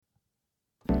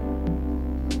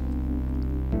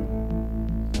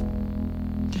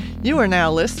You are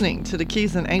now listening to the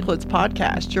Keys and Anklets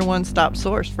podcast, your one-stop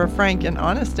source for frank and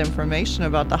honest information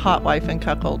about the hot wife and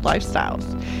cuckold lifestyles.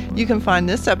 You can find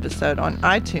this episode on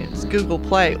iTunes, Google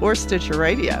Play, or Stitcher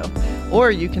Radio, or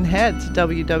you can head to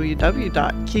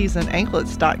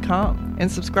www.keysandanklets.com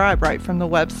and subscribe right from the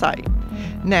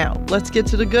website. Now, let's get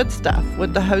to the good stuff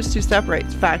with the host who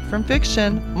separates fact from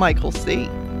fiction, Michael C.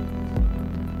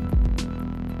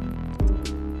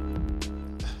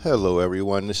 Hello,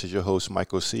 everyone. This is your host,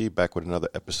 Michael C., back with another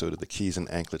episode of the Keys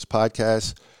and Anklets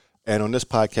podcast. And on this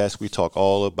podcast, we talk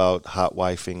all about hot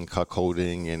wifing,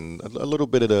 cuckolding, and a little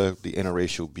bit of the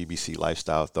interracial BBC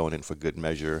lifestyle thrown in for good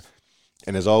measure.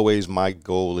 And as always, my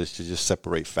goal is to just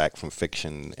separate fact from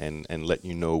fiction and let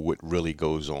you know what really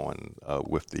goes on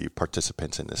with the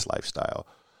participants in this lifestyle.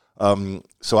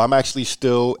 So I'm actually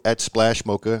still at Splash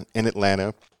Mocha in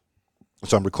Atlanta.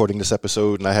 So I'm recording this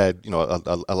episode, and I had,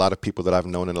 a lot of people that I've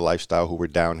known in the lifestyle who were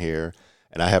down here,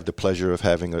 and I have the pleasure of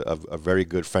having a very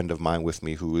good friend of mine with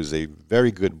me who is a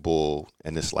very good bull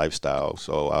in this lifestyle.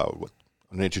 So I'm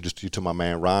going to introduce you to my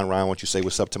man, Ron. Ron, why don't you say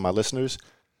what's up to my listeners?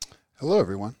 Hello,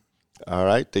 everyone. All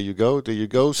right, there you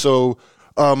go. So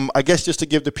I guess just to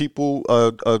give the people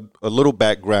a little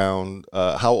background,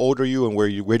 how old are you, and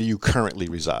where do you currently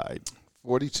reside?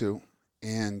 42.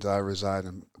 And I reside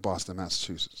in Boston,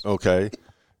 Massachusetts. Okay.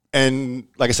 And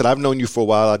like I said, I've known you for a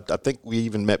while. I think we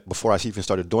even met before I even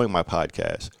started doing my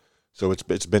podcast. So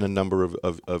it's been a number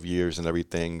of years and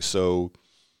everything. So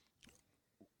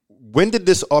when did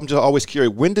this, I'm just always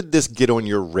curious, when did this get on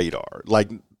your radar?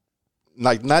 Like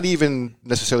not even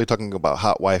necessarily talking about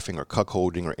hot wifing or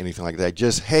cuckolding or anything like that.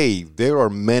 Just, hey, there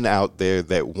are men out there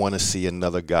that want to see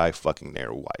another guy fucking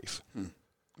their wife.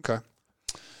 Okay.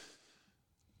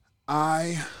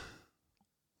 I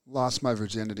lost my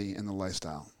virginity in the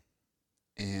lifestyle,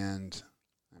 and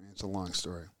it's a long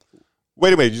story.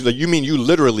 Wait a minute, you mean you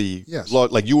literally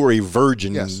lost, like you were a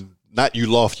virgin? Yes. Not you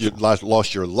lost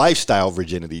your lifestyle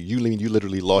virginity. You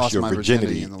literally lost your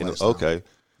virginity in the lifestyle. Okay.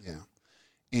 Yeah,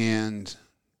 and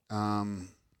I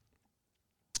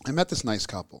met this nice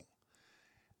couple.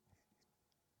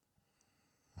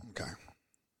 Okay,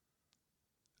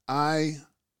 I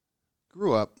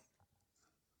grew up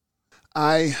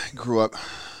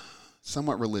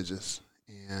somewhat religious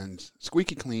and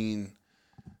squeaky clean,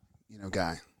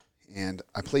 guy. And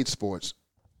I played sports,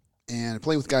 and I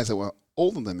played with guys that were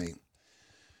older than me.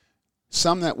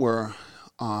 Some that were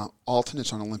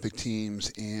alternates on Olympic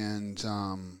teams and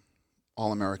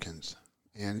All-Americans.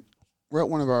 And we're at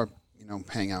one of our,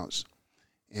 hangouts,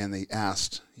 and they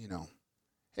asked,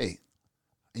 hey,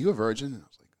 are you a virgin? And I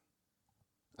was like,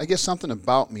 I guess something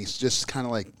about me is just kind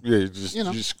of like,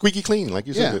 just squeaky clean, like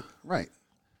you said. Yeah, right.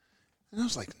 And I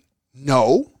was like,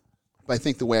 no. But I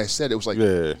think the way I said it was like,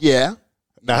 yeah.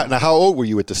 Now, how old were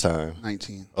you at this time?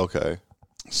 19. Okay.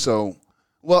 So,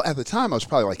 well, at the time I was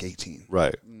probably like 18.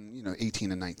 Right.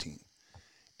 18 and 19.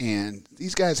 And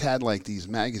these guys had like these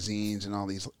magazines and all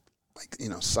these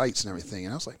sites and everything.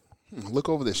 And I was like, look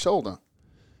over their shoulder.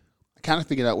 I kind of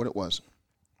figured out what it was.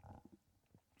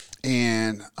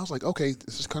 And I was like, okay,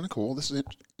 this is kind of cool. This is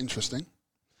interesting.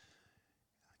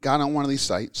 Got on one of these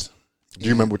sites. Do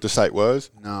you remember what the site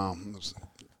was? No, it was,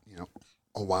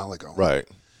 a while ago. Right.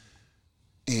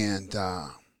 And,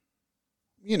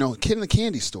 kid in the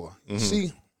candy store. Mm-hmm.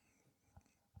 See,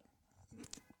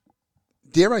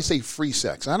 dare I say free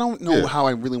sex? I don't know how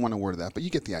I really want to word that, but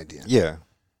you get the idea. Yeah.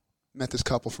 Met this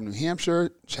couple from New Hampshire,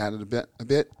 chatted a bit.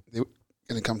 They were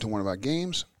going to come to one of our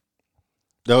games.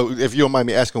 No, if you don't mind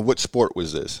me asking, what sport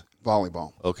was this?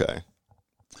 Volleyball. Okay.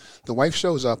 The wife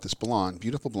shows up, this blonde,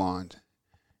 beautiful blonde,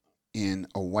 in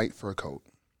a white fur coat,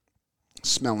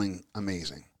 smelling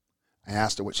amazing. I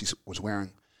asked her what she was wearing,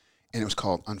 and it was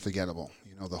called Unforgettable.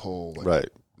 The whole... right.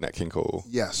 Nat King Cole.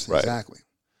 Yes, right. Exactly.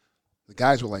 The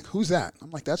guys were like, who's that?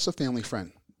 I'm like, that's a family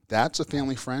friend. That's a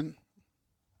family friend?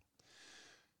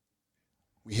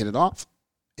 We hit it off,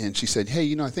 and she said,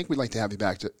 hey, I think we'd like to have you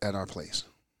back at our place.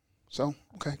 So,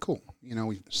 okay, cool.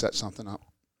 We set something up.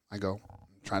 I go,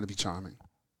 trying to be charming.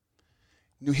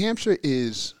 New Hampshire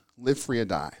is live free or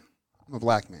die. I'm a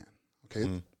black man, okay?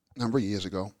 A number of years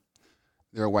ago,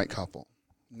 they're a white couple.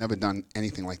 Never done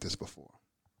anything like this before.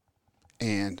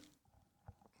 And,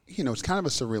 it's kind of a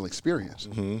surreal experience.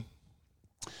 Mm-hmm.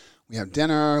 We have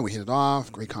dinner, we hit it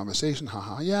off, great conversation,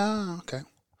 yeah, okay.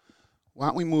 Why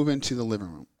don't we move into the living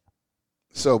room?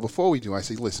 So before we do, I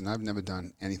say, listen, I've never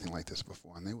done anything like this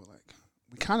before. And they were like,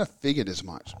 we kind of figured as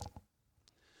much.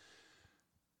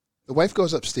 The wife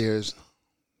goes upstairs.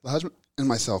 The husband and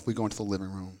myself, we go into the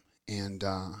living room. And,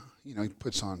 he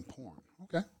puts on porn.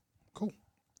 Okay, cool.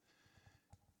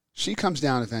 She comes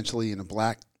down eventually in a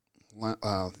black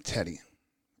Teddy,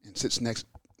 and sits next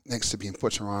to me and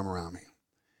puts her arm around me.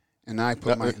 And I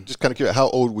put just kind of curious, how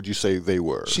old would you say they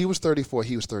were? She was 34,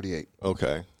 he was 38.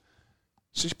 Okay.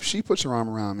 She puts her arm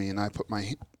around me, and I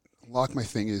lock my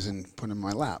fingers and put them in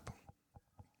my lap.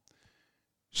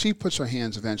 She puts her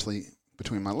hands eventually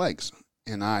between my legs,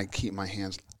 and I keep my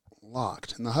hands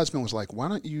locked. And the husband was like, "Why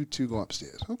don't you two go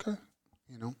upstairs?" Okay,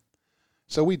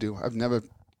 So we do. I've never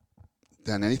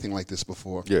done anything like this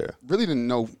before. Yeah. Really didn't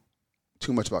know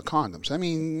too much about condoms. I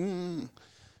mean,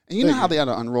 and you know how they had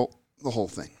to unroll the whole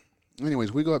thing.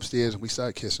 Anyways, we go upstairs and we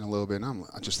start kissing a little bit, and I'm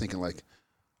just thinking like,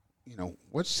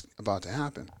 what's about to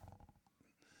happen?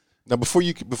 Now, before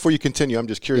you continue, I'm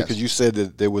just curious because you said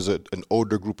that there was an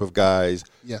older group of guys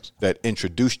that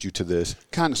introduced you to this.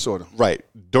 Kind of, sort of. Right.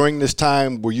 During this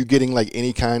time, were you getting like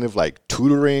any kind of like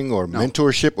tutoring or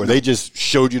mentorship, or they just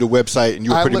showed you the website and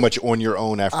you were pretty much on your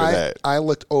own after that? I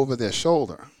looked over their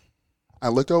shoulder. I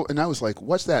looked over and I was like,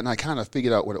 "What's that?" And I kind of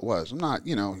figured out what it was. I'm not,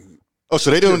 Oh, so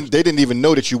they didn't even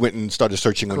know that you went and started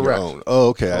searching on your own. Oh,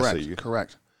 okay, Correct. I see you.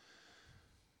 Correct.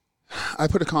 I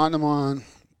put a condom on.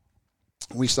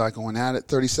 We start going at it.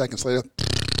 30 seconds later,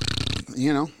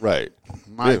 Right.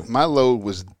 My load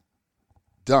was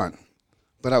done,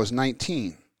 but I was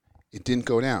 19. It didn't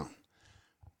go down.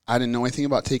 I didn't know anything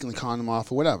about taking the condom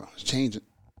off or whatever. Change it.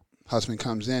 Husband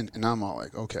comes in, and I'm all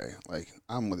like, okay, like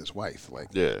I'm with his wife. Like,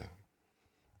 yeah.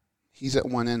 He's at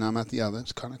one end, I'm at the other.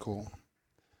 It's kind of cool.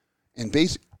 And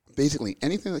basically,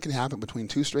 anything that can happen between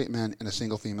two straight men and a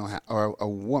single female or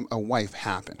a wife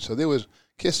happened. So there was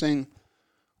kissing,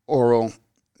 oral,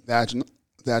 vaginal,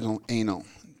 anal,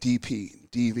 DP,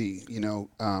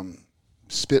 DV,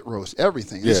 spit roast,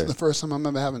 everything. This is the first time I'm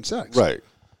ever having sex. Right.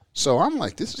 So I'm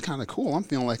like, this is kind of cool. I'm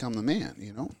feeling like I'm the man,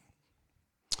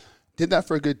 Did that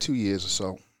for a good 2 years or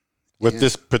so. With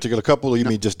this particular couple, or you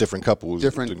mean just different couples?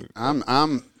 Different.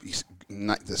 I'm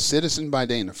the citizen by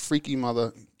day and the freaky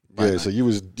mother by night. So you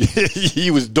was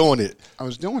he was doing it. I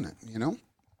was doing it,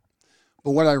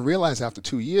 But what I realized after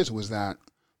 2 years was that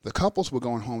the couples were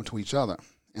going home to each other,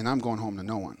 and I'm going home to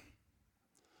no one.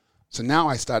 So now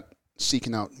I start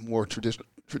seeking out more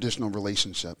traditional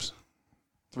relationships.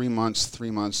 3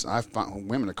 months. I found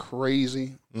women are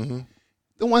crazy. Mm-hmm.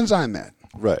 The ones I met.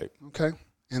 Right. Okay.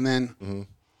 And then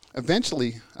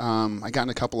eventually I got in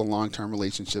a couple of long-term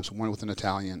relationships, one with an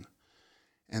Italian,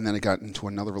 and then I got into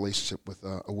another relationship with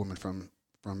a woman from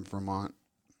Vermont.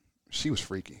 She was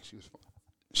freaky.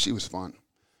 She was fun.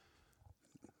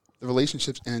 The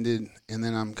relationships ended, and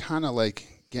then I'm kind of like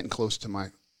getting close to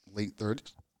my late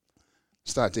 30s.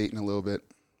 Start dating a little bit.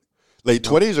 Late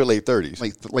 20s or late 30s?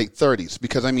 Late 30s,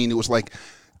 because it was like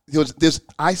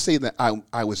I say that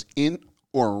I was in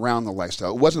or around the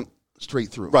lifestyle. It wasn't straight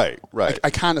through. Right. I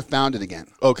kind of found it again.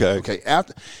 Okay.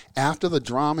 After the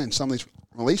drama and some of these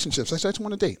relationships, I said, I just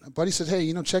want to date. A buddy said,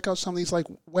 hey, check out some of these like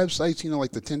websites,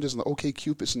 like the Tinders and the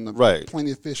OkCupids and the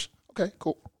Plenty of Fish. Okay,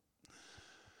 cool.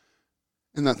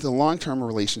 And the long-term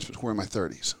relationships were in my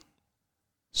 30s.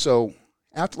 So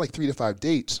after like 3 to 5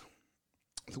 dates,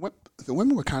 the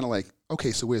women were kind of like,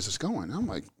 okay, so where's this going? I'm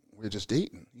like, we're just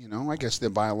dating. I guess their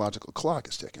biological clock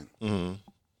is ticking. Mm-hmm.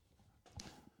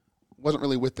 Wasn't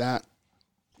really with that.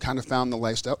 Kind of found the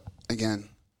lifestyle again,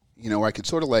 where I could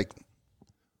sort of like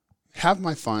have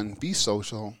my fun, be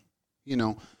social,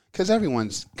 because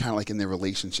everyone's kind of like in their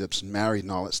relationships, married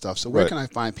and all that stuff. So where can I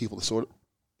find people to sort of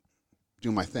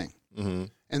do my thing? Mm-hmm.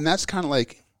 And that's kind of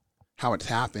like how it's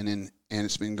happened, and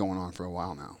it's been going on for a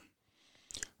while now.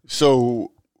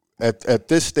 So at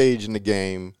this stage in the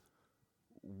game,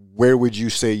 where would you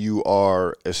say you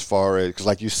are as far as, because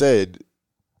like you said,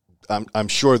 I'm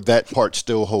sure that part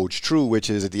still holds true, which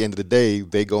is at the end of the day,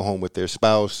 they go home with their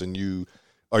spouse and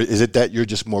is it that you're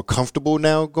just more comfortable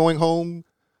now going home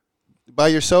by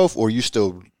yourself, or are you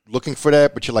still looking for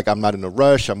that, but you're like, I'm not in a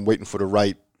rush, I'm waiting for the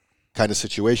right kind of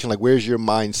situation? Like, where's your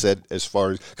mindset as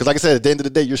far as, because like I said, at the end of the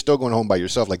day, you're still going home by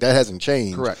yourself. Like, that hasn't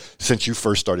changed since you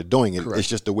first started doing it. Correct. It's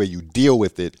just the way you deal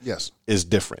with it is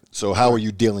different. So how are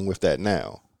you dealing with that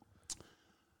now?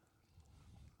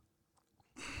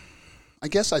 I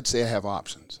guess I'd say I have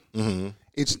options. Mm-hmm.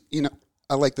 It's,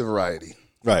 I like the variety.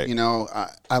 Right.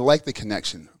 I like the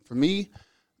connection. For me,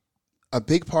 a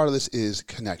big part of this is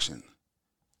connection.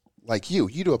 Like you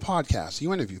do a podcast,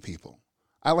 you interview people.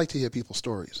 I like to hear people's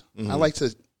stories. Mm-hmm. I like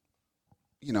to,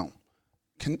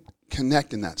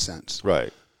 connect in that sense.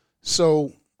 Right.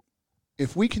 So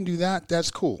if we can do that, that's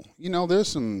cool. There's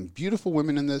some beautiful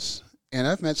women in this, and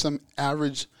I've met some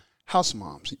average house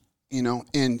moms,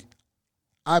 and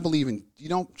I believe in, you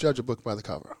don't judge a book by the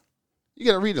cover. You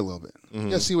got to read a little bit. Mm-hmm.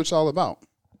 You got to see what it's all about.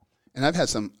 And I've had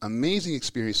some amazing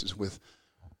experiences with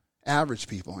average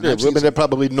people. And yeah, women that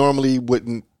probably normally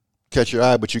wouldn't catch your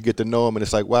eye, but you get to know them, and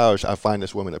it's like, wow, I find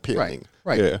this woman appealing.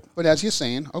 Right. Yeah. But as you're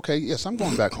saying, okay, yes, I'm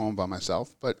going back home by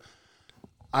myself, but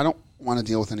I don't want to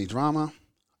deal with any drama.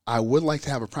 I would like to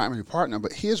have a primary partner,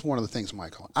 but here's one of the things,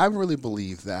 Michael. I really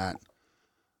believe that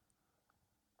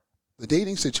the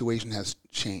dating situation has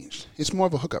changed. It's more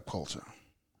of a hookup culture.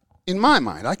 In my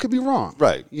mind, I could be wrong.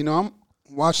 Right. You know, I'm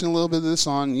watching a little bit of this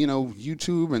on,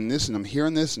 YouTube and this, and I'm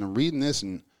hearing this, and I'm reading this,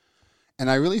 and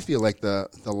I really feel like the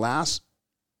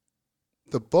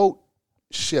boat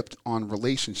shipped on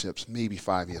relationships maybe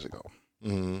 5 years ago.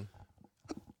 Mm-hmm.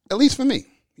 At least for me.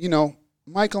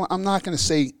 Michael, I'm not going to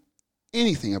say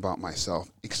anything about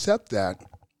myself except that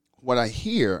what I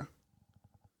hear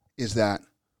is that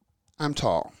I'm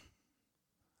tall.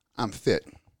 I'm fit.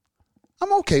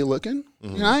 I'm okay looking.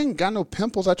 Mm-hmm. I ain't got no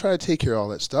pimples. I try to take care of all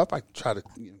that stuff. I try to,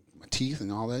 my teeth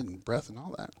and all that, and breath and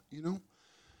all that,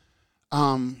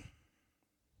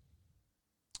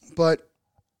 But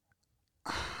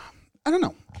I don't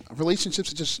know.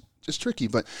 Relationships are just tricky.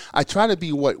 But I try to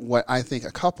be what I think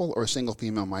a couple or a single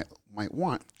female might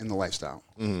want in the lifestyle.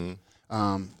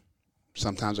 Mm-hmm.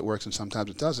 Sometimes it works and sometimes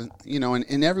it doesn't.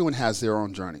 And everyone has their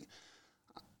own journey.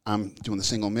 I'm doing the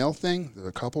single male thing,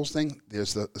 the couples thing,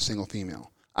 there's the single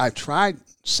female. I've tried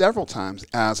several times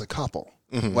as a couple.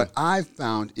 Mm-hmm. What I've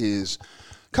found is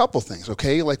a couple things,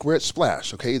 okay? Like we're at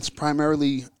Splash, okay? It's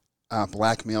primarily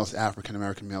black males,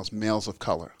 African-American males, males of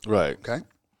color. Right. Okay?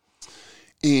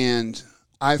 And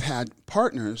I've had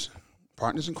partners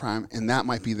in crime, and that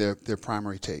might be their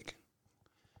primary take.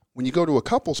 When you go to a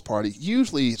couples party,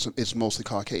 usually it's mostly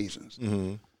Caucasians.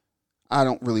 Mm-hmm. I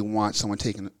don't really want someone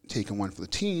taking one for the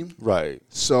team. Right.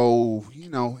 So,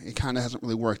 it kind of hasn't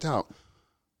really worked out.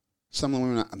 Some of the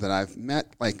women that I've met,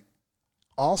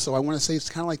 also, I want to say it's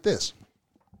kind of like this.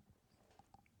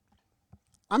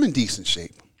 I'm in decent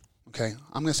shape, okay?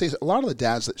 I'm going to say a lot of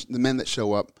the men that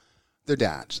show up, they're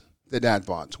dads. They're dad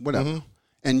bods, whatever. Mm-hmm.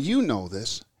 And you know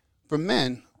this. For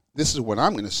men, this is what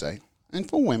I'm going to say. And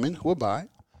for women who are bi,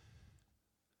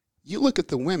 you look at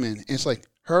the women, and it's like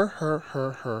her.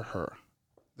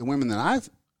 The women that I've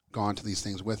gone to these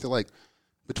things with, they're like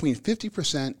between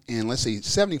 50% and let's say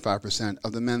 75%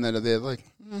 of the men that are there, like,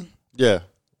 Yeah.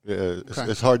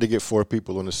 It's hard to get four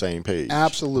people on the same page.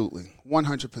 Absolutely,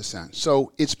 100%.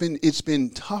 So it's been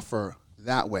tougher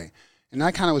that way. And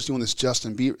I kind of was doing this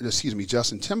Justin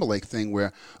Timberlake thing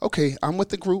where, okay, I'm with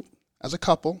the group as a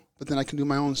couple, but then I can do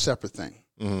my own separate thing.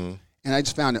 Mm-hmm. And I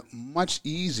just found it much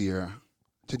easier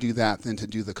to do that than to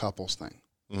do the couples thing.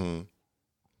 Mm-hmm.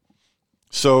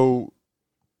 So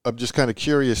I'm just kind of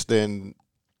curious then,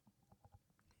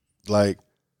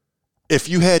 if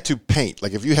you had to paint,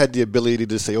 if you had the ability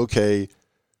to say, okay,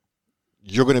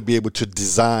 you're going to be able to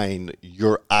design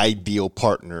your ideal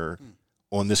partner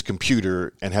on this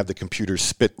computer and have the computer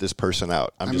spit this person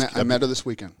out. I met her this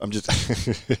weekend. I'm just...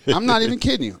 I'm not even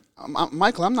kidding you.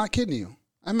 Michael, I'm not kidding you.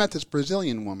 I met this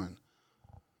Brazilian woman.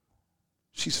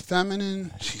 She's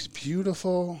feminine. She's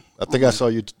beautiful. I think I saw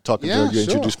you talking to her. You sure.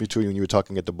 introduced me to her when you were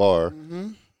talking at the bar. Mm-hmm.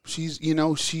 She's,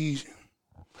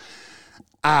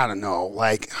 I don't know,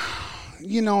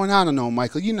 and I don't know,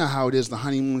 Michael, you know how it is, the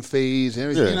honeymoon phase,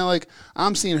 everything. Yeah.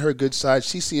 I'm seeing her good side.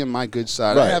 She's seeing my good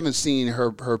side. Right. I haven't seen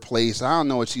her place. I don't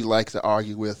know what she likes to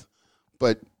argue with.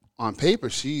 But on paper,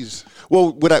 she's...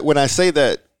 Well, when I say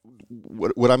that,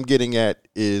 what I'm getting at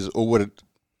is, or what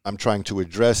I'm trying to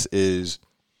address is,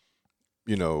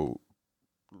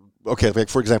 okay,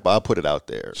 for example, I'll put it out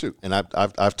there. Shoot. And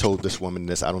I've told this woman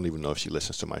this. I don't even know if she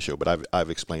listens to my show, but I've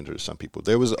explained her to some people.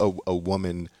 There was a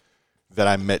woman that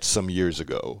I met some years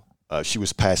ago. She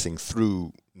was passing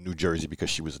through New Jersey because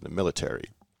she was in the military.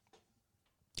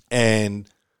 And,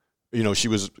 she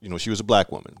was a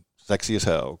black woman, sexy as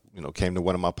hell, came to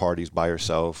one of my parties by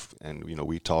herself, and,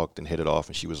 we talked and hit it off,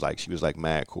 and she was like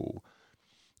mad cool.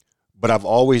 But I've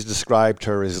always described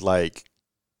her as like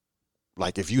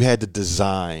if you had to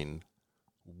design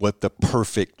what the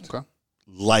perfect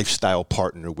lifestyle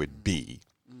partner would be,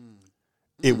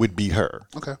 it would be her.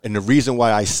 Okay. And the reason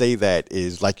why I say that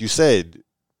is, like you said,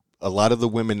 a lot of the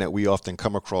women that we often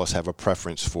come across have a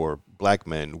preference for black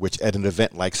men, which at an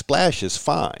event like Splash is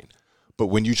fine. But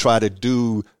when you try to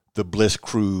do the Bliss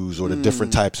Cruise or the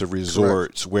different types of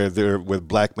resorts where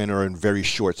black men are in very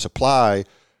short supply,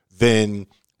 then,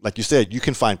 like you said, you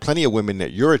can find plenty of women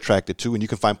that you're attracted to, and you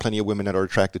can find plenty of women that are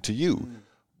attracted to you.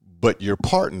 But your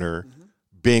partner,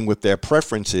 being with their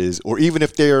preferences, or even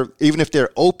if they're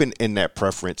open in that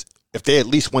preference, if they at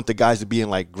least want the guys to be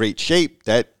in great shape,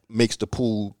 that makes the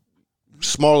pool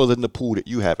smaller than the pool that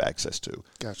you have access to.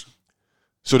 Gotcha.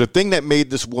 So the thing that made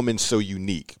this woman so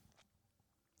unique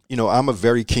I'm a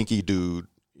very kinky dude.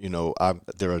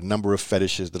 There are a number of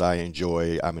fetishes that I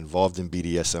enjoy. I'm involved in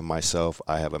BDSM myself.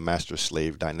 I have a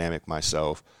master-slave dynamic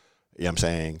myself. You know what I'm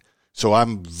saying? So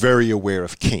I'm very aware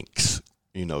of kinks,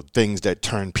 things that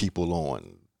turn people on. You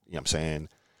know what I'm saying?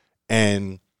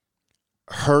 And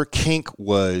her kink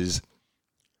was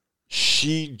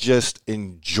she just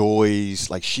enjoys,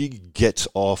 like she gets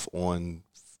off on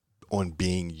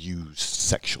being used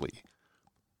sexually.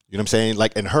 You know what I'm saying?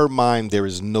 Like in her mind, there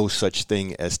is no such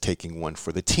thing as taking one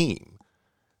for the team. You know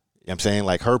what I'm saying?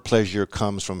 Like her pleasure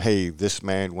comes from, hey, this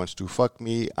man wants to fuck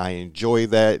me. I enjoy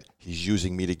that. He's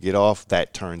using me to get off.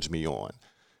 That turns me on. You know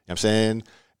what I'm saying?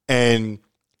 And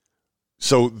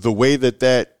so the way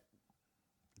that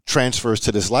transfers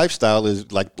to this lifestyle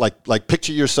is like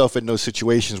picture yourself in those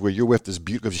situations where you're with this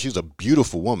beautiful, she's a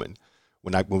beautiful woman.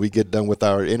 When we get done with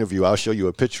our interview, I'll show you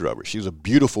a picture of her. She's a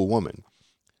beautiful woman.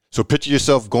 So picture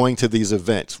yourself going to these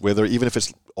events, even if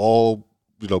it's all,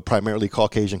 primarily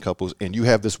Caucasian couples, and you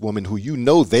have this woman who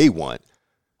they want.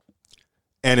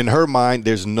 And in her mind,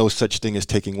 there's no such thing as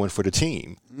taking one for the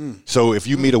team. So if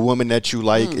you meet a woman that you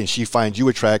like and she finds you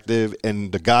attractive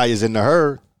and the guy is into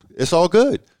her, it's all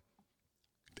good.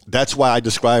 That's why I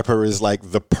describe her as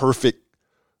like the perfect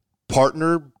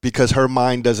partner, because her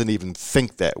mind doesn't even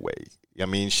think that way. I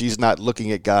mean, she's not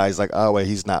looking at guys like, oh, well,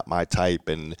 he's not my type.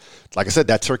 And like I said,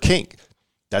 that's her kink.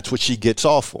 That's what she gets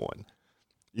off on,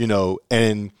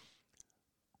 and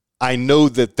I know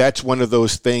that that's one of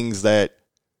those things that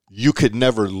you could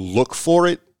never look for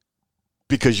it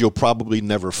because you'll probably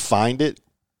never find it.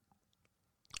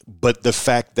 But the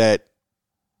fact that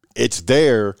it's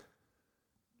there,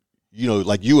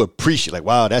 like you appreciate, like,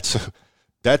 wow, that's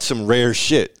some rare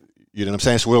shit. You know what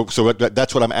I'm saying? So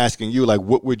that's what I'm asking you. Like,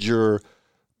 what would your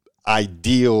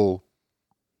ideal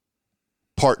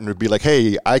partner be like?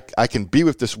 Hey, I can be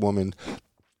with this woman.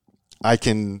 I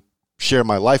can share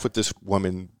my life with this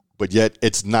woman, but yet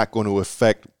it's not going to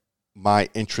affect my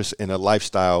interest in a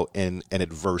lifestyle in an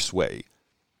adverse way.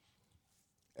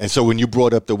 And so when you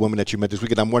brought up the woman that you met this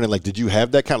weekend, I'm wondering, like, did you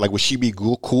have that kind of, like, would she be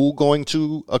cool going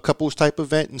to a couples type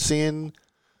event and seeing,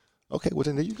 okay, well,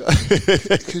 then there you go.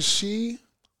 Because she,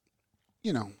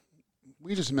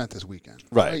 we just met this weekend.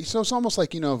 Right. So it's almost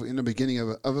like, in the beginning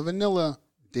of a vanilla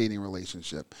dating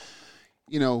relationship.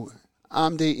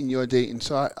 I'm dating, you're dating,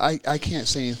 so I can't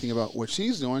say anything about what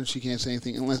she's doing. She can't say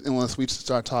anything unless we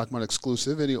start talking about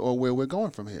exclusivity or where we're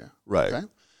going from here. Right. Okay?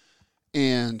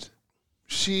 And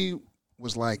she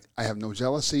was like, I have no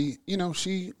jealousy.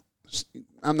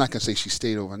 I'm not going to say she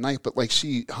stayed overnight, but like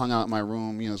she hung out in my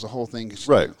room, it's a whole thing.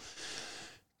 Right.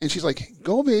 And she's like,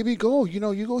 go, baby, go. You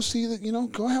go see that,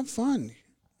 go have fun.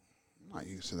 I'm not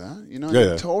used to that.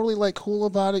 Yeah. Totally like cool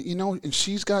about it, and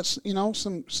she's got,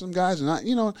 some guys,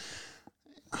 and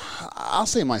I'll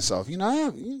say myself, I'm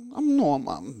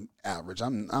average.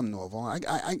 I'm normal.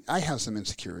 I have some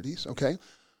insecurities, okay?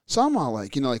 So I'm all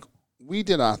like, like we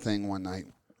did our thing one night.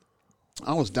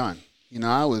 I was done.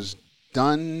 I was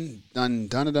done,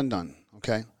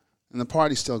 okay? And the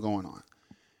party's still going on.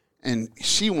 And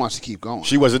she wants to keep going.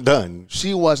 She wasn't done.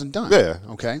 She wasn't done. Yeah.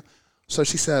 Okay? So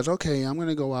she says, okay, I'm going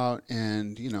to go out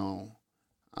and, I'm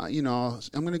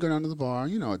going to go down to the bar. I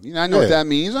know what that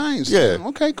means. I ain't saying,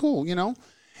 okay, cool,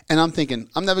 And I'm thinking,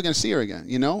 I'm never going to see her again,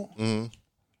 Mm-hmm.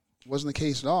 Wasn't the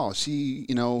case at all. She,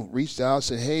 reached out,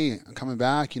 said, hey, I'm coming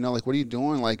back. Like, what are you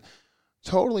doing? Like,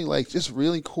 totally, like, just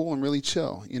really cool and really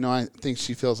chill. I think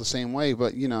she feels the same way.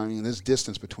 But, there's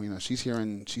distance between us. She's here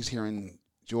in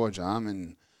Georgia. I'm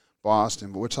in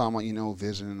Boston. But we're talking about,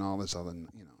 visiting and all this other,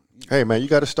 Hey, man, you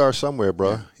got to start somewhere,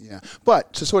 bro. Yeah.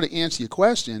 But to sort of answer your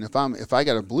question, if I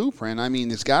got a blueprint,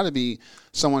 it's got to be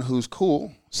someone who's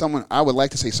cool. I would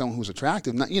like to say someone who's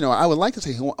attractive. Not, I would like to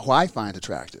say who I find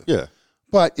attractive. Yeah.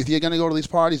 But if you're going to go to these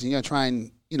parties and you're going to try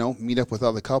and, meet up with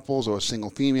other couples or a single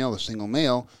female or single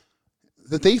male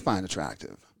that they find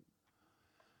attractive.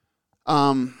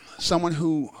 Someone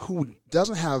who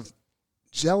doesn't have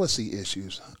jealousy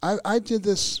issues. I did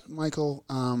this, Michael,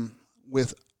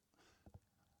 with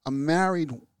a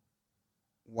married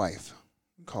wife,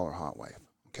 we call her hot wife,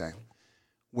 okay,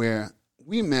 where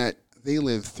we met. They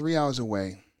lived 3 hours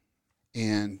away,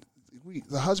 and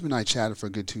the husband and I chatted for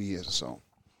a good 2 years or so.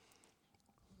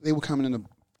 They were coming into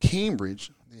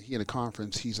Cambridge. He had a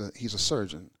conference. He's a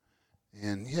surgeon,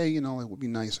 and hey, it would be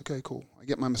nice. Okay, cool. I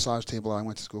get my massage table. I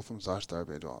went to school for massage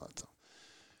therapy. I do all that stuff,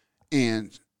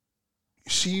 and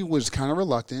she was kind of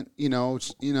reluctant.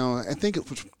 I think it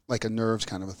was like a nerves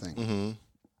kind of a thing. Mm-hmm.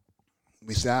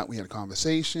 We sat, we had a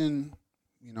conversation.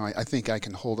 I think I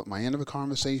can hold up my end of a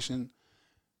conversation.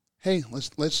 Hey,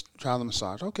 let's try the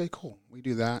massage. Okay, cool. We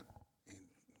do that.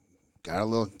 got a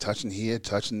little touching here,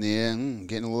 touching there,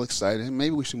 getting a little excited.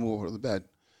 Maybe we should move over to the bed.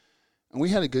 And we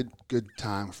had a good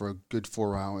time for a good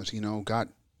 4 hours. It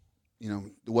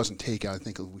wasn't takeout. I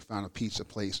think we found a pizza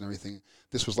place and everything.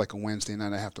 This was like a Wednesday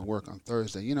night. I have to work on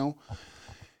Thursday.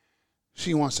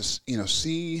 She wants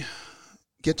to,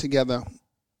 get together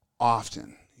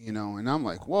often, and I'm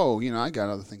like, whoa, I got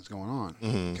other things going on.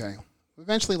 Mm-hmm. Okay.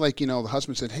 Eventually, the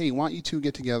husband said, hey, why don't you two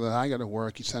get together? I got to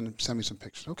work. You send me some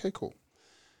pictures. Okay, cool.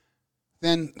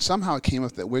 Then somehow it came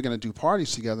up that we're going to do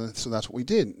parties together, so that's what we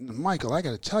did. And Michael, I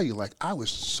got to tell you, I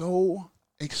was so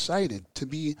excited to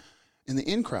be in the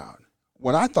in crowd.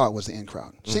 What I thought was the in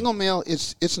crowd. Single male,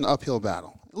 it's an uphill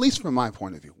battle, at least from my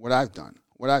point of view, what I've done,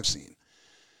 what I've seen.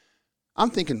 I'm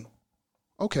thinking,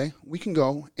 okay, we can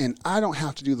go, and I don't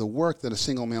have to do the work that a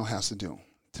single male has to do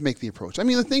to make the approach. I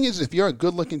mean, the thing is, if you're a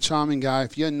good-looking, charming guy,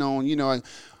 if you're known,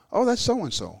 oh, that's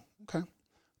so-and-so, okay.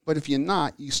 But if you're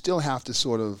not, you still have to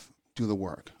sort of do the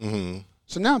work. Mm-hmm.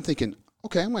 So now I'm thinking,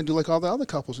 okay, I'm going to do like all the other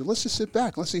couples. Let's just sit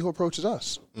back. Let's see who approaches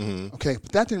us. Mm-hmm. Okay,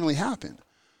 but that didn't really happen.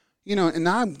 And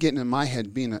now I'm getting in my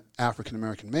head, being an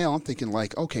African-American male, I'm thinking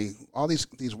okay, all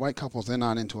these white couples, they're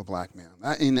not into a black man.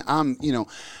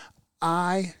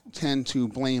 I tend to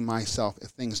blame myself if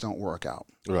things don't work out.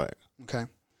 Right. Okay.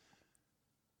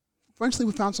 Eventually,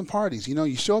 we found some parties.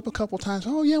 You show up a couple times.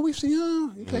 Oh, yeah, we've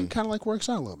seen, okay, kind of works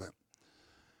out a little bit.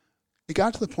 It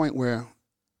got to the point where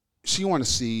she wanted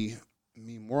to see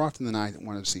me more often than I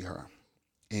wanted to see her.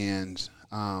 And,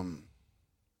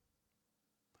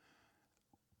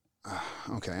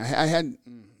 okay,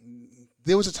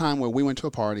 there was a time where we went to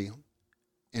a party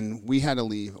and we had to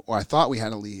leave, or I thought we had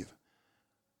to leave.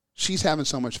 She's having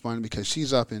so much fun because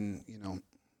she's up in,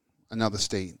 another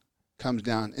state, comes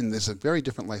down, and there's a very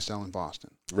different lifestyle in Boston.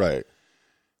 Right.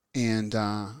 And,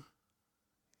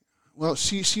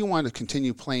 she wanted to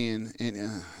continue playing,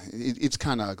 and it's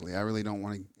kind of ugly. I really don't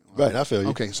want to. Right, I feel you.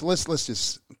 Okay, so let's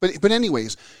just. But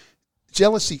anyways,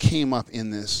 jealousy came up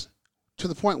in this to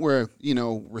the point where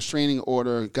restraining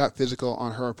order got physical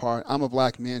on her part. I'm a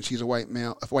black man, she's a white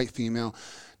female.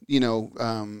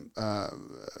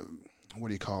 What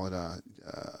do you call it?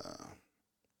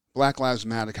 Black Lives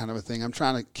Matter kind of a thing. I'm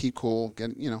trying to keep cool,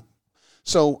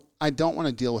 So I don't want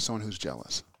to deal with someone who's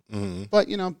jealous. Mm-hmm. But,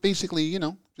 basically,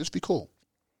 just be cool.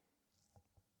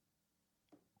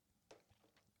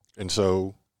 And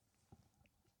so,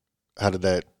 how did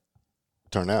that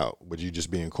turn out? With you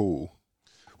just being cool?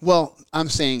 Well, I'm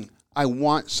saying I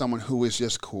want someone who is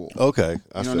just cool. Okay.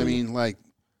 You know what I mean?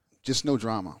 Just no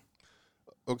drama.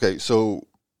 Okay, so.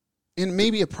 And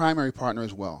maybe a primary partner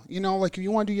as well. If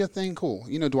you want to do your thing, cool.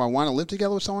 Do I want to live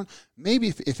together with someone? Maybe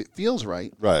if it feels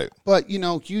right. Right. But, you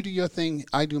do your thing,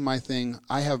 I do my thing.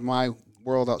 I have my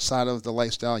world outside of the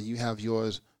lifestyle. You have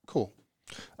yours. Cool.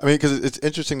 I mean, because it's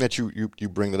interesting that you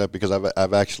bring that up, because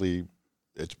I've actually,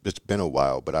 it's been a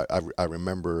while, but I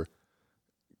remember,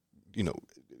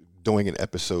 doing an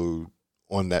episode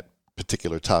on that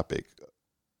particular topic,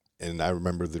 and I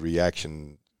remember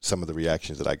some of the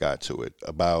reactions that I got to it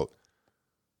about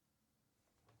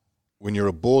when you're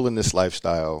a bull in this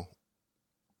lifestyle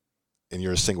and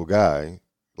you're a single guy,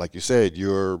 like you said,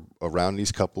 you're around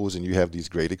these couples and you have these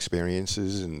great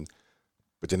experiences,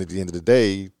 but then at the end of the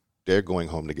day, they're going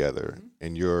home together, mm-hmm.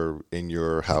 and you're in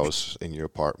your house, in your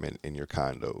apartment, in your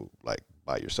condo,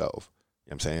 by yourself. You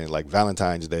know what I'm saying? Like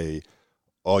Valentine's Day,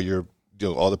 all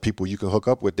the people you can hook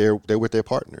up with, they're with their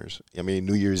partners. I mean,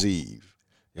 New Year's Eve,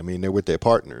 they're with their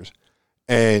partners.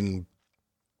 And,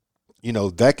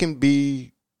 that can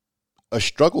be a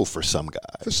struggle for some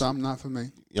guys. For some, not for me. You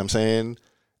know what I'm saying?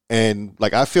 And,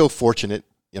 I feel fortunate,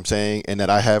 you know what I'm saying, and that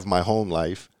I have my home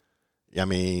life.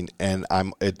 And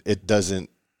it doesn't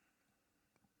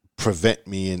prevent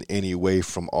me in any way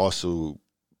from also,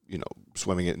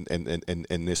 swimming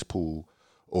in this pool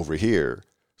over here.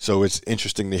 So it's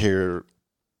interesting to hear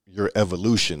your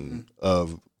evolution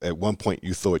of, at one point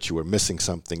you thought you were missing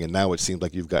something, and now it seems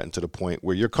like you've gotten to the point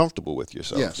where you're comfortable with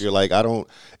yourself. Yes. You're like,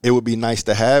 it would be nice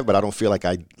to have, but I don't feel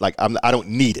I don't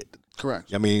need it.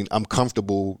 Correct. I'm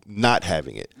comfortable not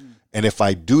having it. And if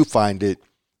I do find it,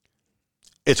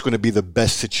 it's going to be the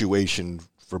best situation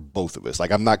for both of us.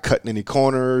 I'm not cutting any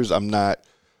corners. I'm not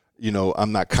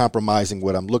compromising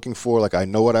what I'm looking for. I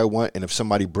know what I want. And if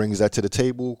somebody brings that to the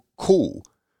table, cool.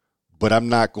 But I'm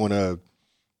not going to,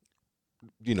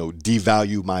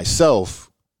 devalue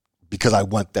myself because I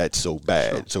want that so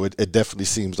bad. Sure. So it definitely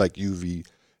seems like you've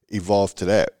evolved to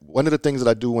that. One of the things that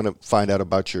I do want to find out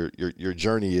about your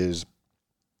journey is,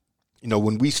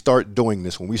 when we start doing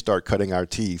this, when we start cutting our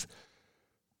teeth,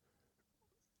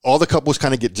 all the couples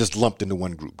kind of get just lumped into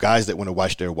one group. Guys that want to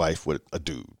watch their wife with a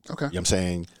dude. Okay. You know what I'm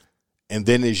saying? And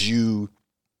then as you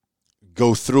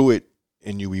go through it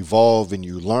and you evolve and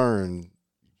you learn,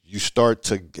 you start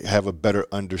to have a better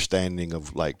understanding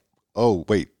of like, oh,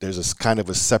 wait, there's a kind of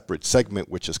a separate segment,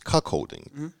 which is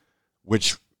cuckolding,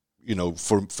 which, you know,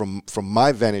 from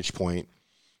my vantage point,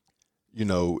 you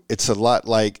know, it's a lot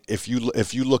like if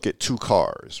you look at two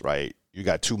cars, right? You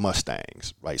got two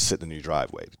Mustangs, right, sitting in your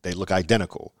driveway. They look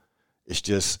identical. It's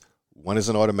just one is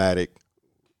an automatic,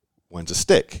 one's a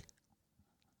stick.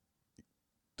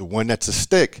 The one that's a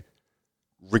stick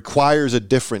requires a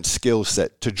different skill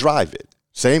set to drive it.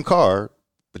 Same car,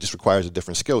 but just requires a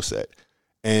different skill set.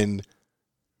 And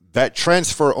that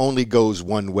transfer only goes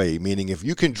one way, meaning if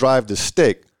you can drive the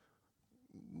stick,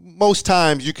 most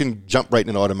times you can jump right in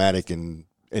an automatic and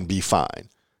be fine.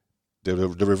 The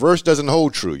reverse doesn't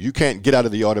hold true. You can't get out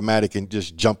of the automatic and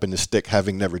just jump in the stick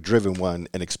having never driven one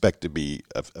and expect to be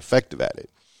effective at it.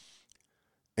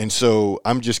 And so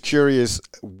I'm just curious,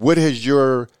 what has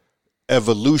your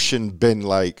evolution been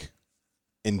like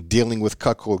in dealing with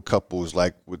cuckold couples?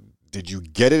 Like, did you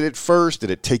get it at first? Did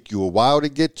it take you a while to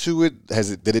get to it?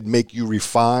 Did it make you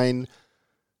refine,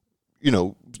 you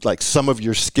know, like some of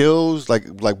your skills? Like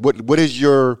what has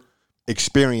your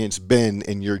experience been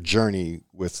in your journey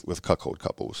with cuckold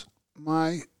couples?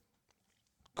 My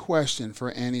question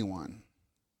for anyone,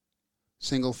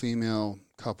 single, female,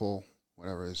 couple,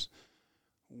 whatever it is,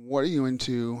 what are you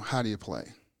into? How do you play?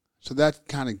 So that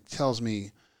kind of tells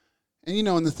me, and you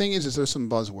know, and the thing is there's some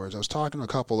buzzwords. I was talking to a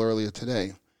couple earlier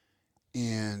today,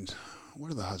 and what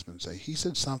did the husband say? He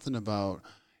said something about,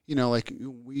 you know, like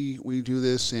we do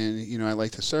this, and you know, I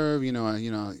like to serve, and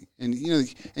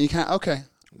you kind of, okay,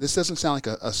 this doesn't sound like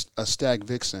a stag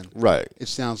vixen, right? It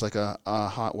sounds like a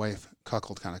hot wife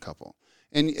cuckold kind of couple.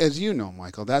 And as you know,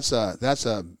 Michael, that's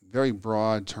a very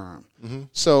broad term. Mm-hmm.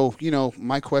 So, you know,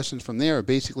 my questions from there are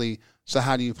basically, so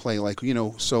how do you play? Like, you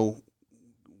know, so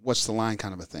what's the line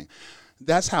kind of a thing?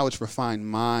 That's how it's refined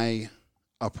my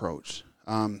approach.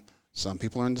 Some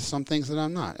people are into some things that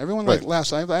I'm not. Everyone right. like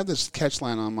laughs. I have this catch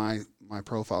line on my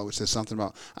profile which says something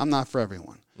about, I'm not for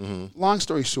everyone. Mm-hmm. Long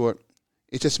story short,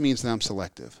 it just means that I'm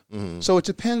selective. Mm-hmm. So it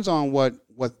depends on what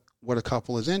a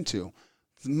couple is into.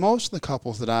 Most of the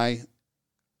couples that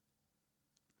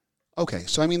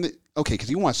because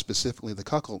you want specifically the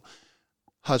cuckold.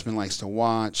 Husband likes to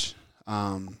watch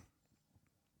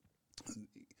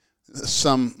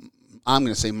some, I'm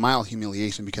going to say mild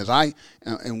humiliation, because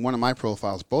in one of my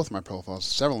profiles, both of my profiles,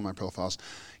 several of my profiles,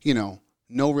 you know,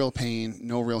 no real pain,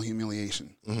 no real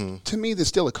humiliation. Mm-hmm. To me, there's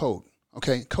still a code,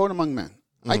 okay? Code among men.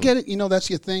 Mm-hmm. I get it, you know, that's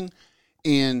your thing,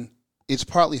 and it's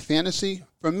partly fantasy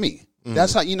from me. Mm-hmm.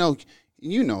 That's how, you know,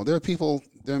 there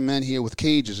are men here with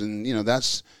cages, and, you know,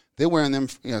 they're wearing them,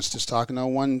 you know, it's just talking to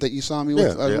one that you saw me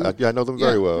with. I know them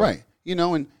very well. Right. You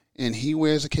know, and he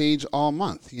wears a cage all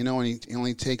month, you know, and he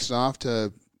only takes it off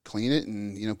to clean it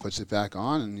and, you know, puts it back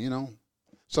on, and, you know,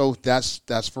 so that's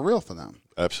for real for them.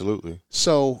 Absolutely.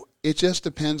 So it just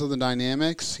depends on the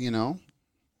dynamics, you know.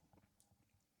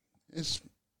 It's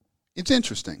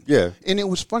interesting. Yeah. And it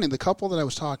was funny, the couple that I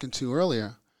was talking to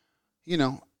earlier, you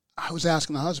know, I was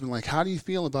asking the husband, like, how do you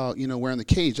feel about, you know, wearing the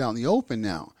cage out in the open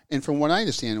now? And from what I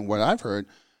understand and what I've heard,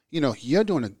 you know, you're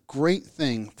doing a great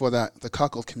thing for the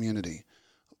cuckold community.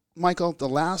 Michael, the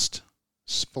last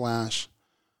Splash,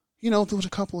 you know, there was a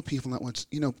couple of people that went,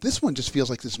 you know, this one just feels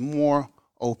like it's more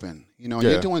open. You know,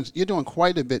 you're doing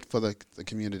quite a bit for the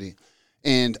community.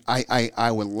 And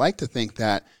I would like to think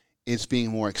that it's being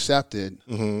more accepted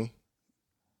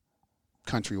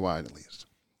countrywide, at least.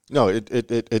 No,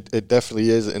 it definitely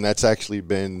is, and that's actually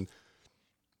been,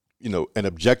 you know, an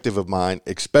objective of mine,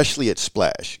 especially at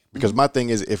Splash. Because my thing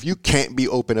is, if you can't be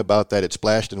open about that at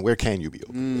Splash, then where can you be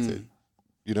open with it?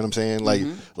 You know what I'm saying?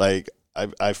 Like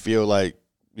I feel like,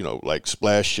 you know, like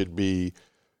Splash should be,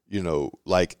 you know,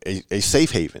 like a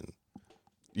safe haven,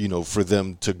 you know, for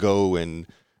them to go and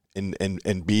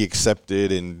be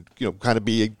accepted and, you know, kind of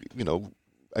be, you know,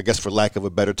 I guess for lack of a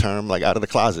better term, like out of the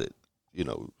closet. You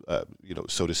know,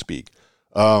 so to speak.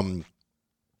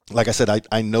 Like I said,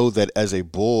 I know that as a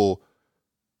bull,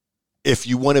 if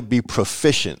you want to be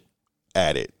proficient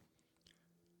at it,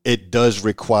 it does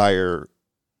require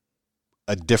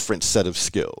a different set of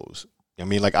skills. I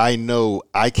mean, like, I know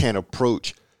I can't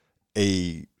approach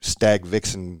a stag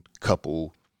vixen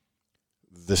couple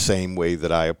the same way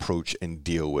that I approach and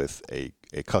deal with a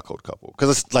cuckold couple. Because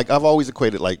it's like, I've always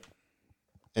equated, like,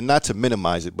 and not to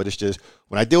minimize it, but it's just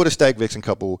when I deal with a stag vixen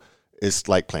couple, it's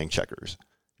like playing checkers.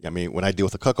 I mean, when I deal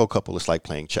with a cuckold couple, it's like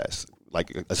playing chess.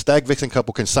 Like a stag vixen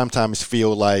couple can sometimes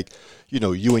feel like, you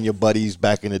know, you and your buddies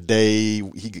back in the day,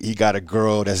 he got a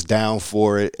girl that's down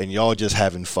for it, and y'all just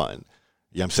having fun.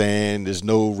 You know what I'm saying? There's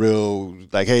no real,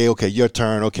 like, hey, okay, your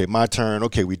turn. Okay, my turn.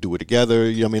 Okay, we do it together.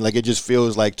 You know what I mean? Like, it just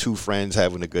feels like two friends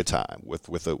having a good time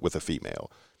with a female. You know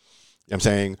what I'm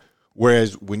saying?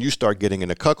 Whereas when you start getting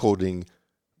into cuckolding,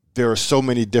 there are so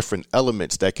many different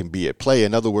elements that can be at play.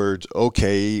 In other words,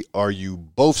 okay, are you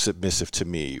both submissive to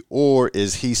me? Or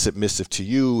is he submissive to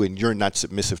you and you're not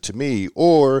submissive to me?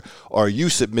 Or are you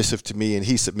submissive to me and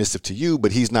he's submissive to you,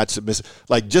 but he's not submissive?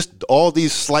 Like, just all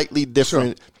these slightly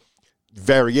different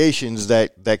variations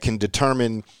that can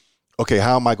determine, okay,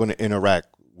 how am I going to interact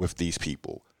with these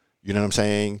people? You know what I'm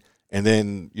saying? And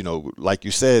then, like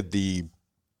you said, the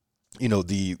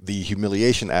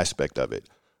humiliation aspect of it.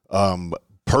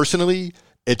 Personally,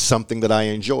 it's something that I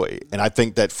enjoy. And I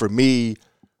think that for me,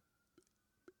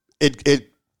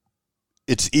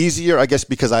 it's easier, I guess,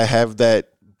 because I have that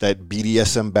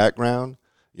BDSM background.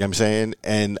 You know what I'm saying?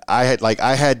 And I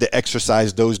had to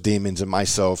exercise those demons in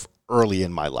myself early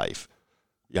in my life.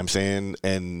 You know what I'm saying?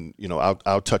 And,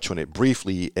 I'll touch on it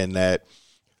briefly in that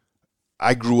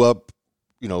I grew up,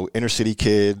 inner city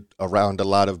kid, around a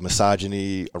lot of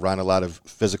misogyny, around a lot of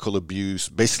physical abuse,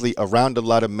 basically around a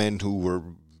lot of men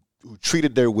who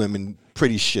treated their women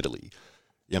pretty shittily. You know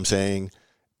what I'm saying?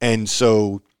 And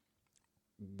so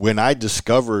when I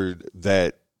discovered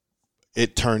that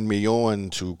it turned me on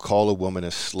to call a woman a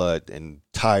slut and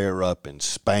tie her up and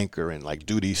spank her and like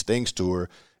do these things to her,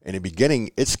 in the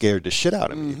beginning, it scared the shit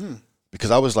out of me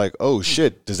because I was like, oh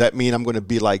shit, does that mean I'm going to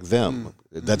be like them?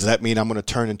 Does that mean I'm going to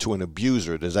turn into an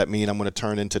abuser? Does that mean I'm going to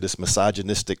turn into this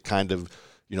misogynistic kind of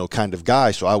guy?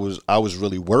 So I was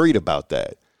really worried about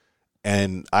that.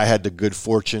 And I had the good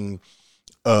fortune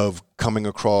of coming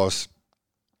across,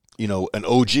 an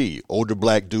OG, older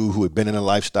black dude who had been in a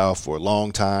lifestyle for a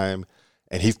long time.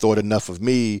 And he thought enough of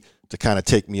me to kind of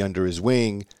take me under his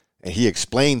wing. And he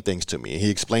explained things to me.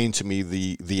 He explained to me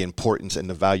the importance and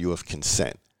the value of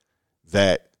consent.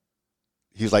 That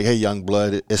he's like, hey, young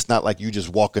blood, it's not like you just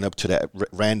walking up to that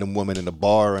random woman in the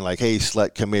bar and like, hey,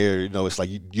 slut, come here. It's like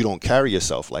you don't carry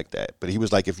yourself like that. But he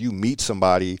was like, if you meet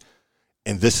somebody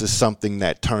and this is something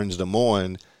that turns them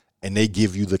on and they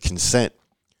give you the consent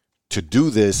to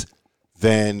do this,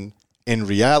 then in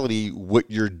reality, what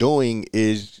you're doing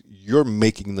is you're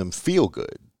making them feel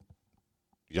good.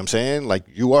 You know what I'm saying? Like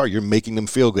you're making them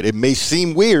feel good. It may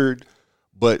seem weird,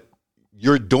 but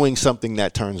you're doing something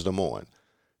that turns them on.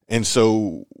 And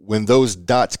so when those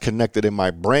dots connected in my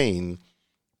brain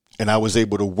and I was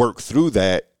able to work through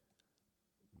that,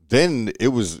 then it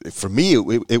was, for me,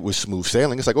 it was smooth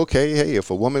sailing. It's like, okay, hey, if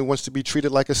a woman wants to be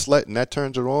treated like a slut and that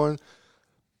turns her on,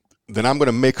 then I'm going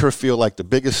to make her feel like the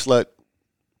biggest slut,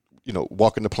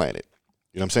 walking the planet.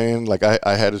 You know what I'm saying? Like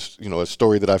I had a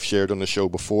story that I've shared on the show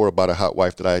before about a hot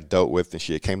wife that I had dealt with, and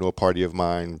she had came to a party of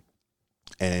mine.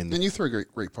 And you throw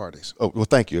great parties. Oh, well,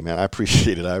 thank you, man. I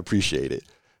appreciate it.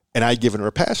 And I'd given her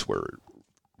a password,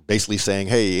 basically saying,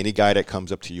 hey, any guy that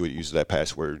comes up to you and uses that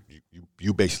password,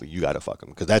 you got to fuck him.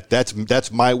 Because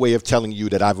that's my way of telling you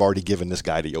that I've already given this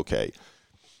guy the okay.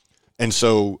 And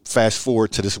so fast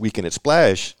forward to this weekend at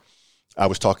Splash, I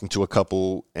was talking to a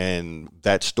couple and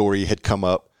that story had come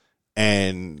up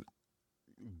and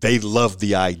they loved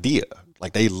the idea.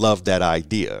 Like they loved that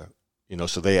idea,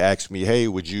 so they asked me, hey,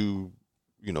 would you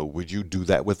do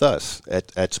that with us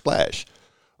at Splash?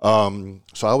 So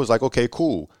I was like, okay,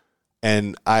 cool.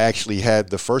 And I actually had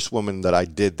the first woman that I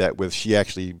did that with, she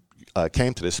actually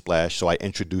came to this Splash. So I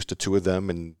introduced the two of them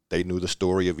and they knew the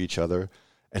story of each other.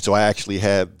 And so I actually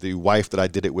had the wife that I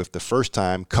did it with the first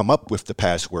time come up with the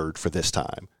password for this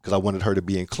time because I wanted her to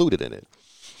be included in it,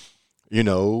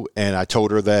 and I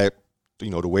told her that,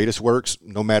 the way this works,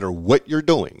 no matter what you're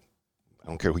doing, I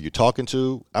don't care who you're talking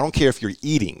to. I don't care if you're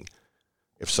eating.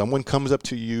 If someone comes up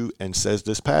to you and says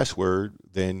this password,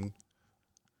 then,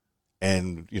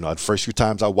 and, the first few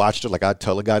times I watched her, like I'd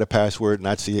tell a guy the password and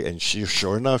I'd see it. And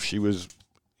sure enough, she was,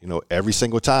 every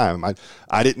single time.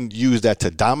 I didn't use that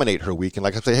to dominate her weekend.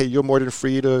 Like I say, hey, you're more than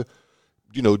free to,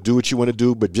 do what you want to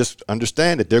do, but just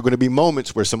understand that there are going to be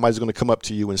moments where somebody's going to come up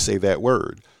to you and say that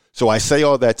word. So I say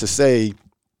all that to say,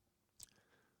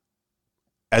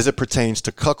 as it pertains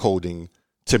to cuckolding,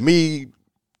 to me,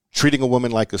 treating a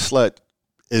woman like a slut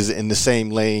is in the same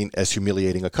lane as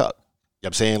humiliating a cuck. You know what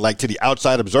I'm saying? Like to the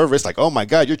outside observer, it's like, oh my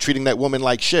God, you're treating that woman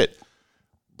like shit.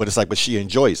 But it's like, but she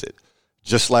enjoys it.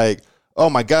 Just like, oh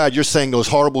my God, you're saying those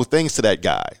horrible things to that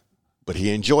guy, but he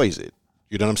enjoys it.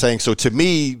 You know what I'm saying? So to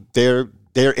me, they're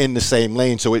in the same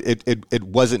lane. So it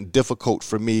wasn't difficult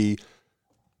for me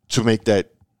to make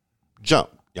that jump.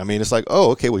 I mean, it's like,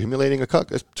 oh, okay, well, humiliating a cuck,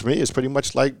 to me, is pretty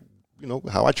much like,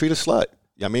 how I treat a slut.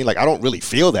 You know what I mean? Like, I don't really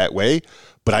feel that way,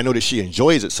 but I know that she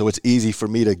enjoys it, so it's easy for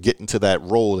me to get into that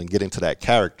role and get into that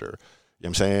character. You know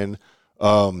what I'm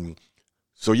saying?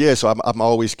 So I'm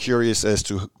always curious as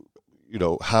to,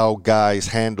 how guys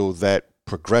handle that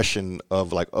progression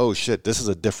of like, oh shit, this is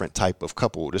a different type of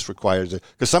couple. This requires it.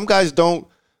 Because some guys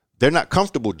they're not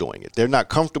comfortable doing it. They're not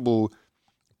comfortable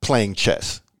playing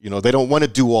chess. They don't want to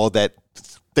do all that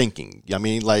thinking. I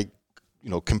mean, like,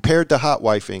 compared to hot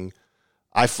wifing,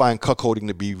 I find cuckolding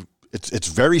to be, it's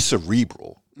very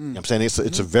cerebral. You know what I'm saying?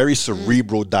 It's a very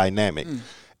cerebral dynamic.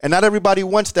 And not everybody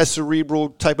wants that cerebral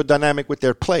type of dynamic with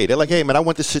their play. They're like, hey, man, I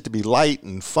want this shit to be light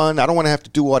and fun. I don't want to have to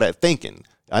do all that thinking.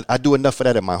 I do enough of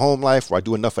that in my home life, or I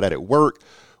do enough of that at work.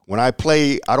 When I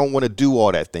play, I don't want to do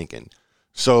all that thinking.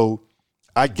 So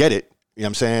I get it. You know what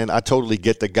I'm saying? I totally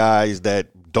get the guys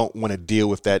that don't want to deal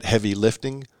with that heavy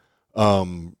lifting.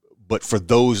 But for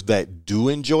those that do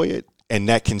enjoy it and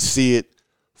that can see it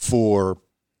for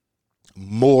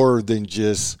more than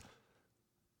just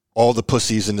all the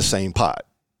pussies in the same pot.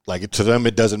 Like, to them,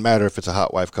 it doesn't matter if it's a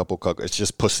hot wife couple. It's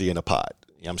just pussy in a pot.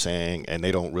 You know what I'm saying? And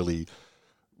they don't really.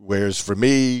 Whereas for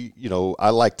me, I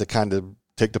like to kind of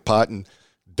take the pot and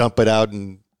dump it out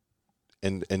and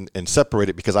separate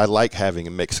it, because I like having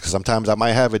a mix. Because sometimes I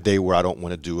might have a day where I don't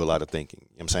want to do a lot of thinking. You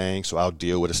know what I'm saying? So I'll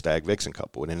deal with a stag vixen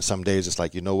couple. And then some days it's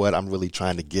like, you know what? I'm really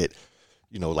trying to get,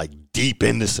 like deep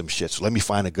into some shit. So let me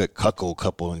find a good cuckold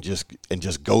couple and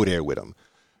just go there with them.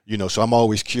 So I'm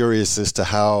always curious as to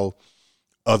how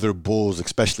other bulls,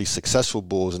 especially successful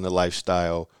bulls in the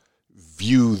lifestyle,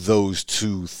 view those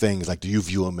two things. Like, do you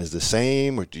view them as the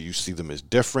same, or do you see them as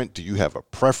different? Do you have a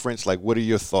preference? Like, what are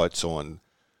your thoughts on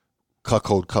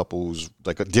cuckold couples,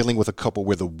 like dealing with a couple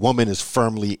where the woman is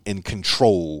firmly in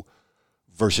control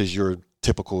versus your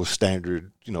typical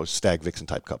standard, stag vixen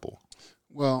type couple?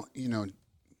 Well,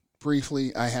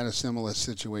 briefly, I had a similar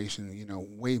situation,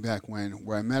 way back when,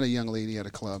 where I met a young lady at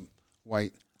a club,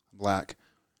 white, black.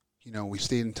 We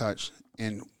stayed in touch.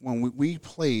 And when we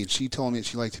played, she told me that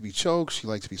she liked to be choked, she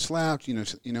liked to be slapped,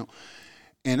 And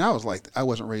I was like, I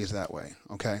wasn't raised that way,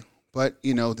 okay? But,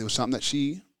 there was something that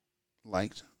she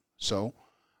liked. So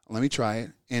let me try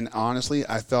it. And honestly,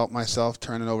 I felt myself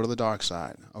turning over to the dark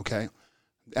side, okay?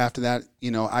 After that,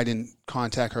 I didn't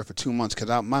contact her for 2 months because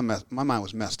my mind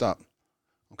was messed up,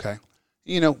 okay?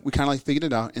 We kind of like figured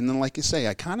it out. And then, like you say,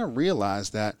 I kind of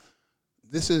realized that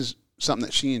this is something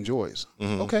that she enjoys.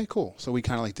 Mm-hmm. Okay, cool. So we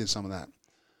kind of like did some of that.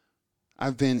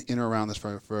 I've been in or around this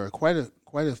for quite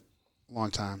a long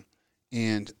time,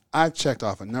 and I've checked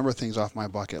off a number of things off my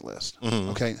bucket list. Mm-hmm.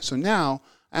 Okay, so now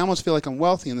I almost feel like I'm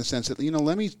wealthy in the sense that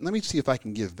let me see if I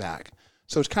can give back.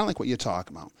 So it's kind of like what you're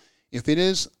talking about. If it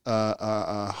is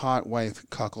a hot wife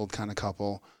cuckold kind of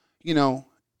couple,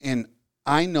 and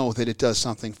I know that it does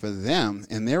something for them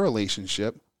in their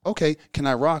relationship. Okay, can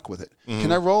I rock with it? Mm-hmm.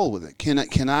 Can I roll with it? Can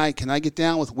I get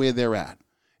down with where they're at?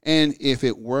 And if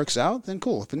it works out, then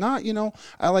cool. If not,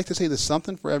 I like to say there's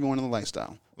something for everyone in the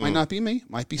lifestyle. Might not be me,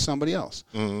 might be somebody else.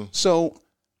 Mm-hmm. So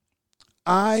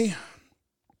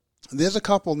there's a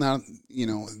couple now,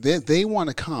 they want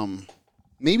to come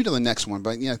maybe to the next one,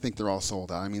 but I think they're all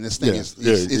sold out. I mean, this thing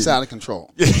it's out of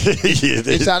control.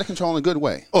 It's out of control in a good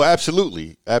way. Oh,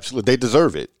 absolutely. Absolutely. They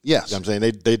deserve it. Yes. You know what I'm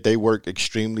saying? They work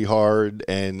extremely hard,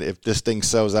 and if this thing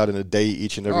sells out in a day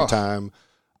each and every time,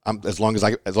 as long as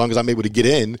I'm able to get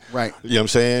in, right. You know what I'm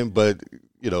saying? But,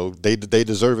 they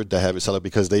deserve it to have it sell out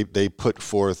because they put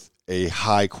forth a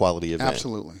high quality event.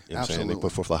 Absolutely. You know what I'm saying? They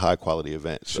put forth a high quality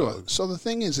event. Sure. So the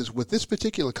thing is with this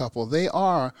particular couple, they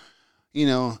are,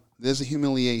 there's a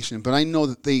humiliation, but I know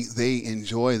that they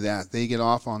enjoy that. They get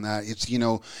off on that. It's,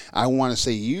 I want to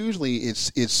say usually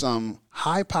it's some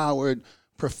high-powered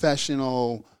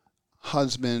professional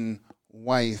husband,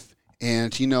 wife,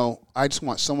 and, I just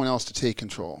want someone else to take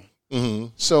control. Mm-hmm.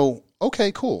 So,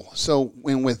 okay, cool. So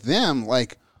when with them,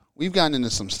 like, we've gotten into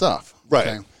some stuff. Right.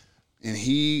 Okay? And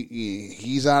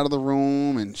he's out of the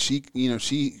room, and she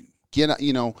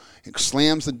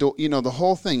slams the door, the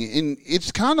whole thing. And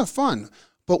it's kind of fun.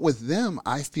 But with them,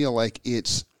 I feel like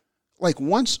it's like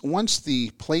once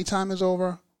the playtime is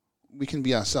over, we can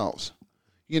be ourselves.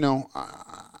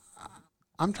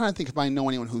 I'm trying to think if I know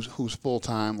anyone who's full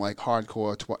time, like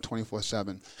hardcore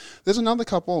 24/7. There's another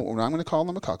couple. I'm going to call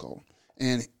them a cuckold,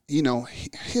 and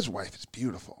his wife is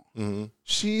beautiful. Mm-hmm.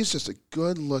 She's just a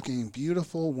good looking,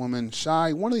 beautiful woman,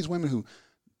 shy. One of these women who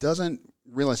doesn't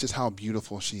realize just how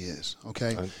beautiful she is.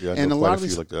 Okay, and a lot of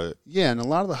these, like that. Yeah, and a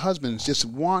lot of the husbands just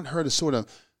want her to sort of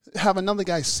have another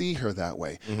guy see her that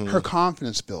way. Mm-hmm. Her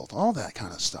confidence built, all that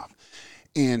kind of stuff.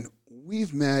 And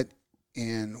we've met,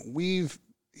 and we've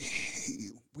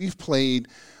played.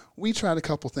 We tried a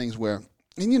couple things where,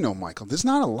 and Michael, there's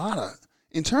not a lot of,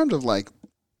 in terms of like,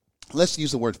 let's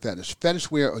use the word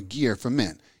fetish wear or gear for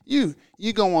men. You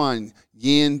go on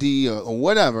Yandy or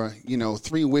whatever,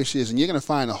 3 Wishes, and you're going to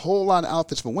find a whole lot of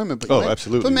outfits for women. But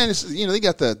absolutely. For men, it's, they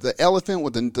got the elephant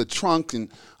with the trunk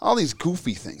and all these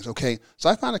goofy things, okay? So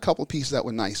I found a couple of pieces that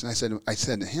were nice, and I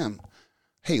said to him,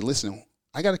 hey, listen,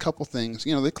 I got a couple things.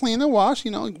 They clean, they wash,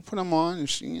 you put them on,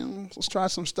 and, let's try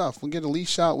some stuff. We'll get a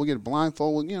leash out, we'll get a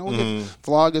blindfold, we'll get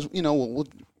vloggers,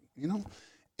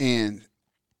 and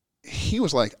he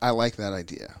was like, I like that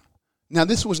idea. Now,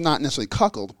 this was not necessarily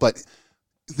cuckold, but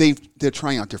they're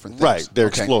trying out different things. Right, they're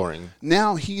exploring.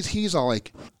 Now he's all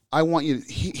like, I want you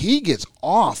to, he gets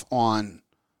off on,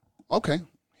 cream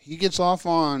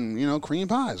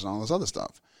pies and all this other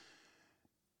stuff.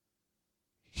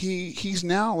 He's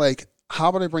now like, how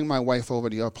about I bring my wife over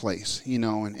to your place, and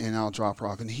I'll drop her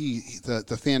off. And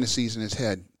the fantasies in his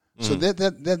head. So they're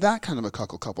that kind of a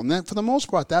cuckold couple. And then for the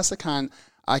most part, that's the kind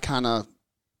I kind of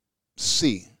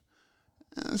see.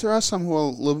 There are some who are a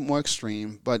little bit more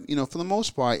extreme, but for the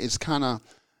most part, it's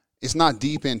not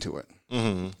deep into it.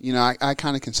 Mm-hmm. I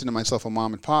kind of consider myself a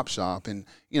mom and pop shop, and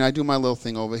I do my little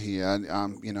thing over here.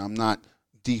 I'm not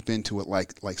deep into it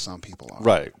like some people are.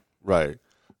 Right.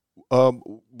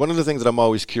 One of the things that I'm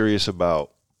always curious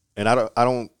about, and I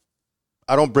don't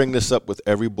bring this up with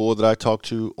every bull that I talk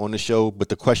to on the show, but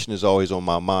the question is always on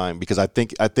my mind because I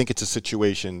think it's a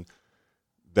situation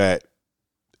that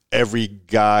every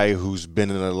guy who's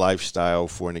been in a lifestyle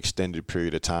for an extended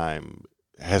period of time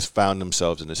has found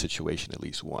themselves in a situation at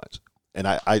least once. And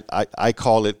I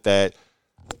call it that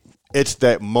it's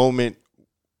that moment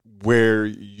where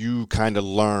you kind of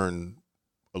learn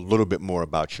a little bit more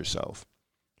about yourself.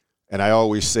 And I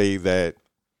always say that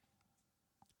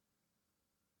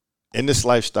in this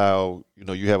lifestyle,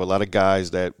 you have a lot of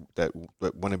guys that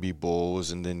want to be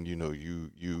bulls, and then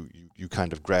you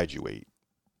kind of graduate.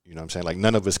 You know what I'm saying? Like,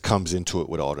 none of us comes into it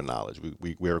with all the knowledge.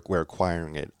 We're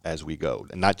acquiring it as we go.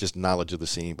 And not just knowledge of the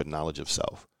scene, but knowledge of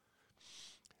self.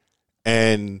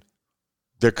 And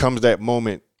there comes that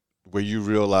moment where you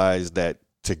realize that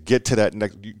to get to that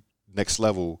next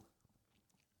level,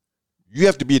 you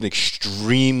have to be an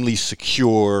extremely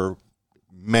secure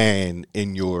man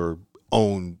in your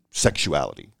own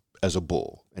sexuality as a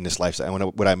bull in this lifestyle.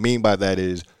 And what I mean by that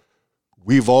is,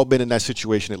 we've all been in that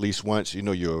situation at least once. You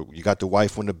got the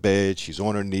wife on the bed, she's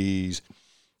on her knees,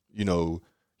 you're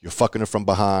fucking her from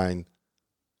behind.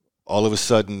 All of a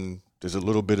sudden, there's a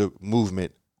little bit of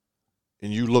movement,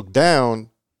 and you look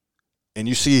down, and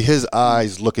you see his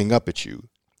eyes looking up at you.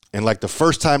 And like the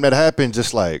first time that happens,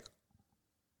 it's like,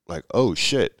 oh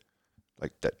shit,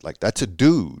 like that's a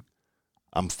dude.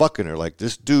 I'm fucking her. Like,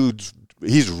 this dude's,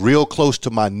 he's real close to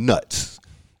my nuts.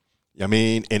 I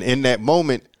mean, and in that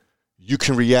moment, you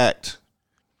can react.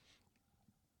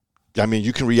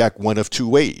 You can react one of two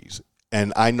ways.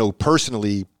 And I know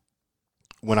personally,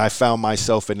 when I found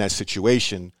myself in that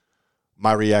situation,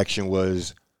 my reaction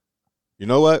was, you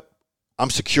know what? I'm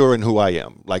secure in who I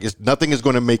am. Like, nothing is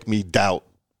going to make me doubt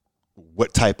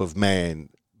what type of man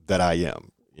that I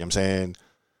am. You know what I'm saying?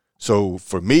 So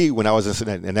for me, when I was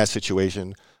in that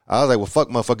situation, I was like, well, fuck,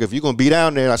 motherfucker, if you're going to be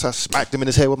down there, I smacked him in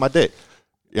his head with my dick.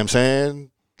 You know what I'm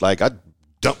saying? Like, I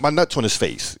dumped my nuts on his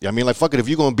face. You know what I mean? Like, fuck it, if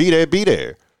you're going to be there, be there. You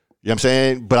know what I'm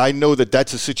saying? But I know that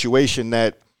that's a situation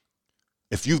that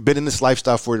if you've been in this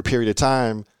lifestyle for a period of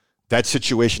time, that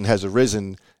situation has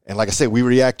arisen. And like I said, we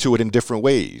react to it in different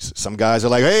ways. Some guys are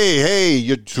like, hey,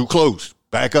 you're too close.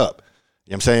 Back up.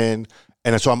 You know what I'm saying?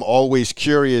 And so I'm always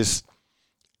curious.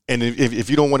 And if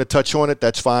you don't want to touch on it,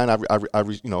 that's fine.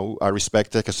 I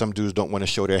respect that, because some dudes don't want to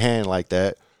show their hand like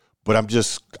that. But I'm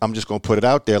just going to put it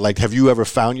out there. Like, have you ever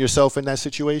found yourself in that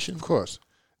situation? Of course.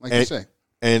 You say.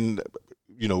 And,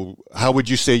 how would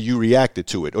you say you reacted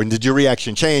to it? Or did your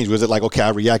reaction change? Was it like, okay,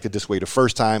 I reacted this way the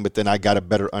first time, but then I got a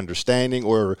better understanding?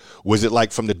 Or was it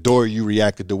like from the door you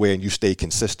reacted the way and you stayed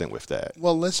consistent with that?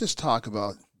 Well, let's just talk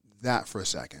about that for a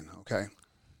second, okay?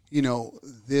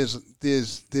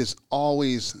 There's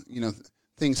always,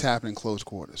 things happen in close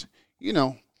quarters.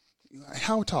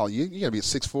 How tall are you? You got to be at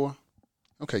 6'4"?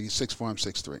 Okay, you're 6'4", I'm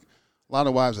 6'3". A lot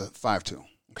of wives are 5'2",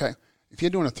 okay? If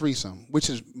you're doing a threesome, which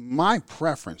is my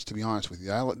preference, to be honest with you,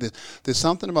 there's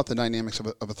something about the dynamics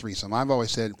of a threesome. I've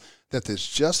always said that there's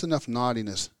just enough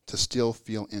naughtiness to still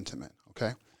feel intimate,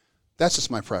 okay? That's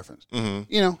just my preference.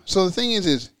 Mm-hmm. So the thing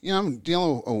is, I'm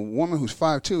dealing with a woman who's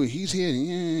 5'2", he's here,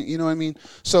 you know what I mean?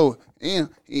 So,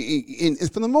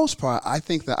 for the most part, I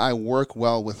think that I work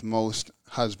well with most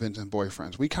husbands and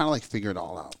boyfriends. We kind of like figure it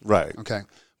all out. Right. Okay?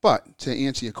 But to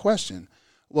answer your question,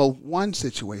 well, one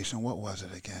situation, what was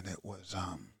it again? It was,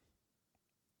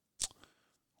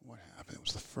 what It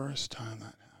was the first time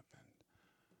that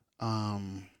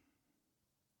happened.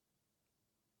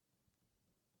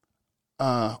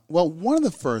 Well, one of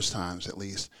the first times, at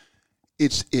least,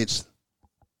 it's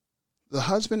the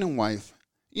husband and wife.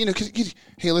 You know, 'cause,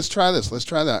 hey, let's try this. Let's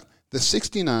try that. The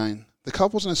 69, the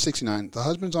couple's in a 69. The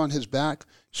husband's on his back.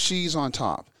 She's on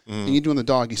top. And you're doing the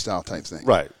doggy style type thing.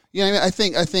 Right. You know what I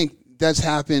mean? I think that's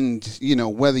happened, you know,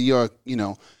 whether you're, you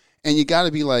know, and you got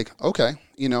to be like, okay,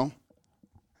 you know,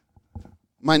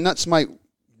 my nuts might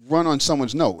run on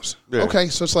someone's nose. Yeah. Okay,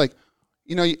 so it's like,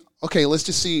 you know, okay, let's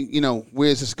just see, you know,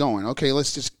 where's this going? Okay,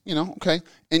 let's just, you know, okay.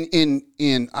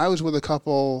 And I was with a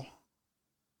couple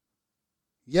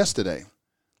yesterday,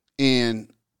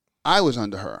 and I was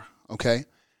under her, okay?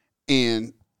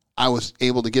 And I was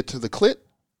able to get to the clit.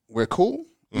 We're cool,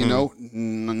 you know,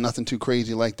 nothing too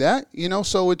crazy like that, you know?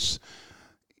 So it's,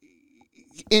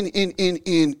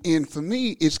 and for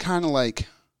me, it's kind of like,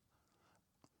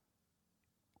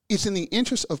 it's in the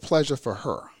interest of pleasure for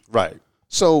her. Right.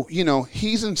 So, you know,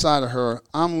 he's inside of her.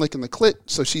 I'm licking the clit,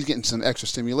 so she's getting some extra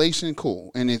stimulation.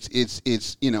 Cool. And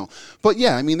it's you know. But,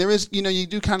 yeah, I mean, there is, you know, you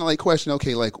do kind of, like, question,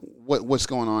 okay, like, what's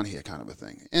going on here kind of a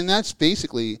thing. And that's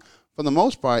basically, for the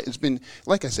most part, it's been,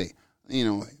 like I say, you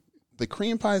know, the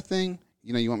cream pie thing,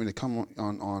 you know, you want me to come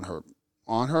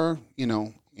on her, you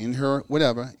know, in her,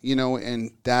 whatever, you know,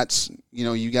 and that's, you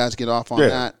know, you guys get off on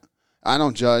that. I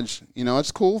don't judge. You know,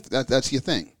 it's cool. That's your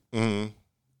thing. Mm-hmm.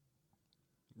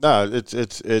 No,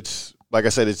 it's like I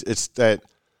said, it's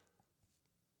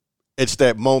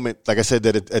that moment, like I said,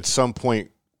 that at some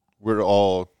point we're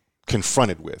all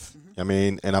confronted with. I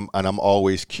mean, and I'm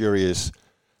always curious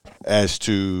as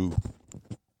to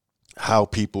how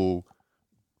people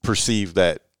perceive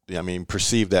that. I mean,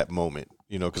 perceive that moment.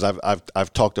 You know, because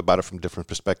I've talked about it from different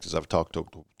perspectives. I've talked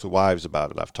to wives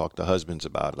about it. I've talked to husbands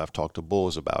about it. I've talked to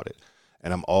bulls about it,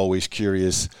 and I'm always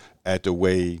curious at the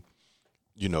way,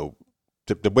 you know,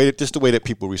 the way that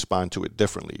people respond to it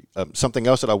differently. Something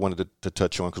else that I wanted to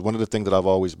touch on, because one of the things that I've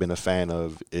always been a fan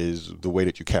of is the way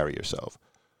that you carry yourself.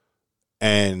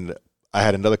 And I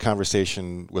had another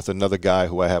conversation with another guy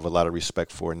who I have a lot of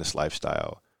respect for in this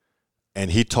lifestyle,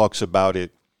 and he talks about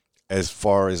it as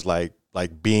far as like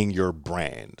being your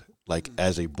brand, like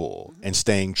as a bull, and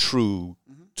staying true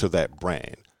to that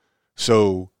brand.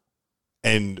 So,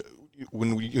 and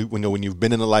when you've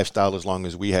been in a lifestyle as long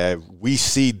as we have, we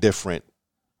see different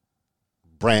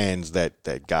brands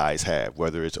that guys have,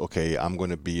 whether it's, okay, I'm going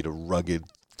to be the rugged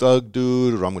thug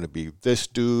dude, or I'm going to be this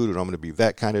dude, or I'm going to be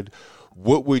that kind of.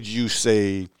 What would you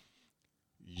say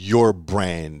your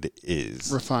brand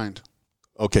is? Refined.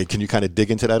 Okay, can you kind of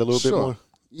dig into that a little bit more?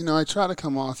 You know, I try to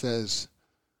come off as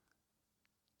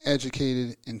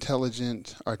educated,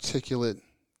 intelligent, articulate,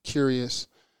 curious,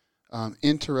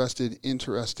 interested,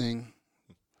 interesting.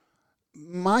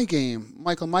 My game,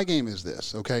 Michael, is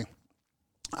this, okay?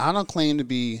 I don't claim to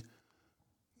be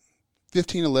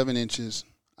 15, 11 inches.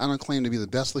 I don't claim to be the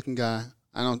best looking guy.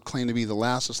 I don't claim to be the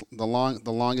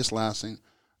longest lasting.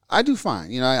 I do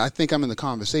fine. You know, I think I'm in the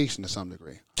conversation to some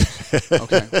degree.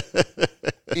 Okay.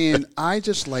 And I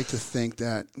just like to think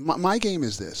that my game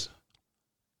is this.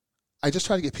 I just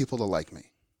try to get people to like me.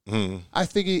 Mm-hmm. I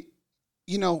figure,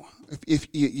 you know, if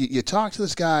you talk to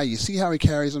this guy, you see how he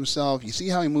carries himself, you see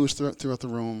how he moves throughout the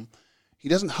room. He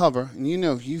doesn't hover, and you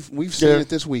know, we've seen it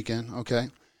this weekend. Okay,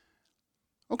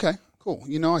 cool.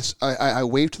 You know, I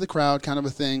wave to the crowd, kind of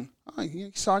a thing. Oh,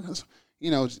 you saw,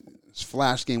 you know, it's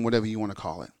flash game, whatever you want to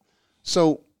call it.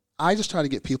 So I just try to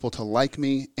get people to like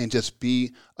me and just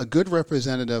be a good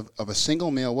representative of a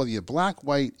single male, whether you're black,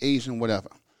 white, Asian, whatever.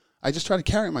 I just try to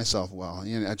carry myself well.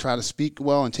 You know, I try to speak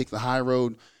well and take the high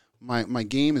road. My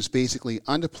game is basically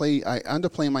underplay. I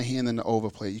underplay my hand and to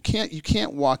overplay. You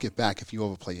can't walk it back if you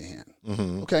overplay your hand.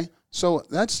 Mm-hmm. Okay, so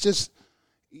that's just.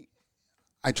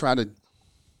 I try to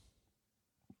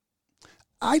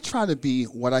be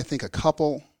what I think a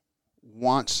couple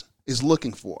is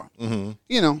looking for. Mm-hmm.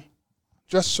 You know,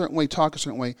 dress a certain way, talk a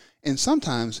certain way, and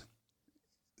sometimes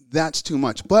that's too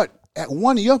much. But at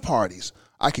one of your parties,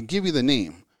 I could give you the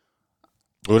name.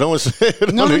 Well, don't say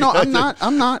it. No,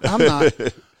 I'm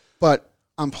not. But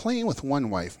I'm playing with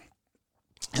one wife,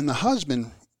 and the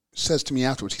husband says to me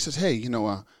afterwards, he says, "Hey, you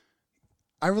know,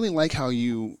 I really like how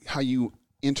you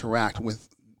interact with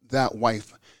that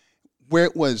wife, where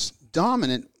it was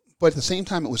dominant, but at the same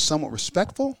time it was somewhat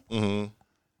respectful." Mm-hmm.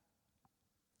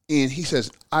 And he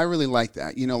says, "I really like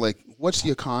that. You know, like, what's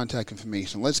your contact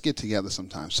information? Let's get together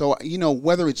sometime." So, you know,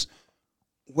 whether it's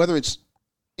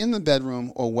in the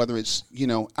bedroom or whether it's, you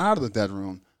know, out of the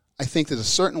bedroom, I think there's a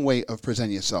certain way of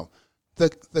presenting yourself.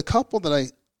 The couple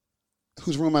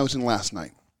whose room I was in last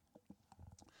night,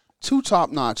 two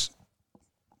top-notch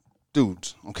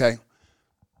dudes, okay?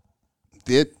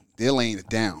 They're laying it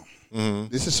down.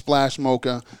 Mm-hmm. This is Splash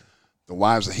Mocha. The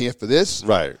wives are here for this.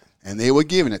 Right. And they were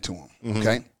giving it to him, Mm-hmm.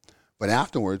 okay? But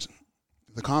afterwards,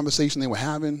 the conversation they were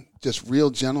having, just real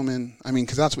gentlemen. I mean,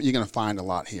 because that's what you're going to find a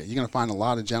lot here. You're going to find a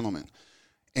lot of gentlemen.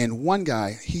 And one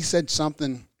guy, he said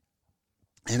something,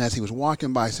 and as he was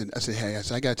walking by, I said, hey,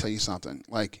 I got to tell you something.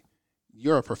 Like,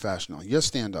 you're a professional. You're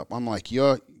stand-up. I'm like,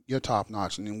 you're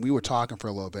top-notch. And we were talking for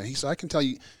a little bit. He said, I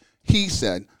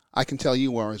can tell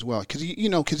you are as well.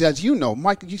 Because as you know,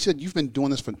 Mike, you said you've been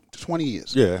doing this for 20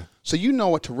 years. Yeah. So you know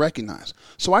what to recognize.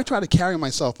 So I try to carry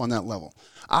myself on that level.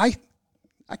 I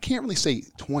can't really say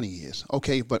 20 years,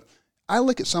 okay, but I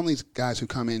look at some of these guys who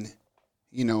come in,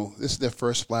 this is their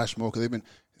first Splash Mocha. They've been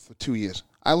for 2 years.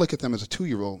 I look at them as a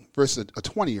 2-year-old versus a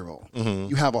 20-year-old. Mm-hmm.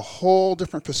 You have a whole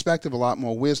different perspective, a lot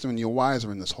more wisdom, and you're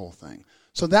wiser in this whole thing.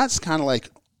 So that's kind of like,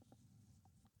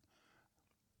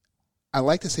 I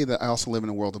like to say that I also live in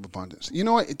a world of abundance. You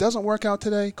know what? It doesn't work out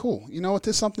today. Cool. You know what?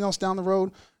 There's something else down the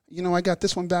road. I got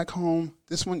this one back home.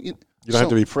 This one. You don't have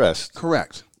to be pressed.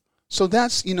 Correct. So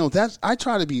that's I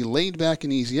try to be laid back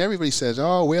and easy. Everybody says,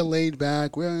 oh, we're laid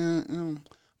back. But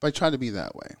I try to be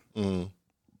that way. Mm.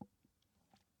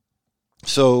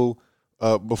 So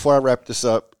before I wrap this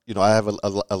up, I have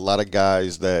a lot of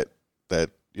guys that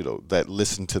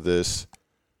listen to this,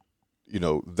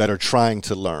 that are trying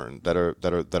to learn, that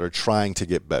are trying to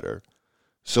get better.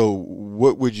 So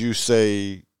what would you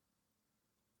say?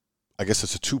 I guess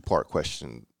it's a 2-part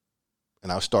question,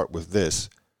 and I'll start with this.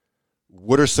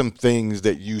 What are some things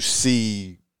that you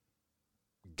see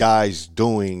guys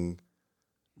doing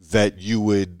that you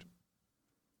would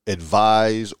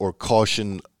advise or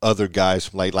caution other guys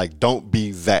from, like don't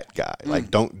be that guy,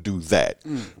 like don't do that?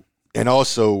 And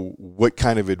also, what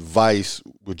kind of advice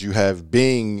would you have,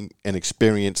 being an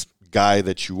experienced guy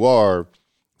that you are,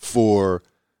 for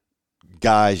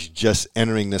guys just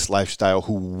entering this lifestyle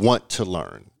who want to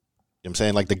learn? You know what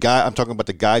I'm saying? I'm talking about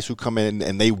the guys who come in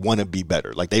and they want to be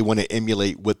better. Like, they want to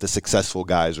emulate what the successful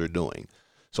guys are doing.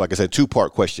 So like I said,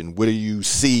 2-part question. What do you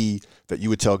see that you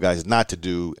would tell guys not to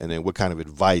do? And then what kind of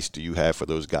advice do you have for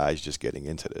those guys just getting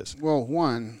into this? Well,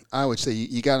 one, I would say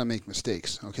you got to make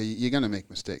mistakes. Okay, you're going to make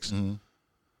mistakes. Mm-hmm.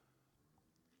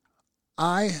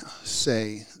 I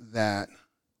say that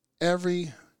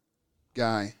every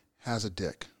guy has a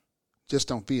dick. Just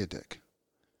don't be a dick.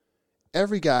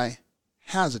 Every guy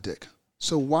has a dick.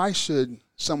 So why should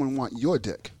someone want your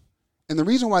dick? And the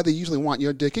reason why they usually want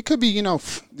your dick, it could be,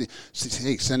 hey,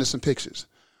 send us some pictures.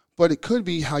 But it could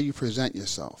be how you present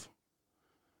yourself.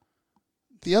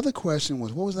 The other question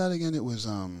was, what was that again? It was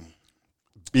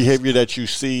behavior that you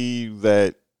see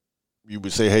that you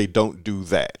would say, hey, don't do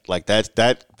that. Like,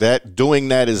 that doing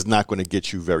that is not going to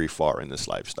get you very far in this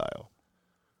lifestyle.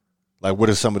 Like, what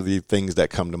are some of the things that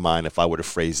come to mind if I were to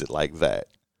phrase it like that?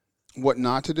 What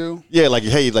not to do? Yeah, like,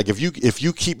 hey, like if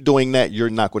you keep doing that, you're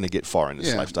not going to get far in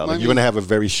this lifestyle. Like, you're going to have a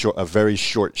very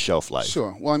short shelf life.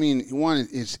 Sure. Well, I mean, one,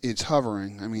 it's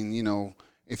hovering. I mean,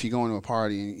 if you go into a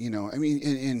party,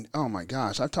 and oh my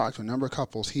gosh, I've talked to a number of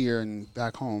couples here and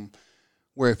back home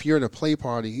where if you're at a play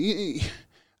party,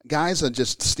 guys are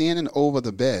just standing over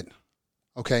the bed.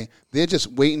 Okay, they're just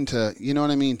waiting to, you know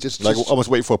what I mean? Just almost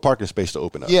waiting for a parking space to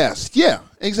open up. Yes. Yeah.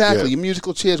 Exactly. Yeah. Your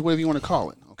musical chairs, whatever you want to call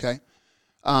it. Okay.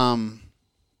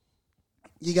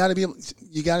 You got to be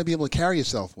able to carry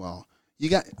yourself well.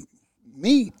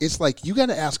 It's like you got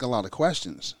to ask a lot of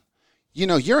questions.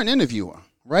 You're an interviewer,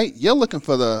 right? You're looking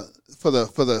for the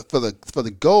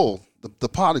gold, the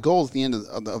pot of gold at the end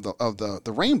of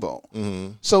the rainbow.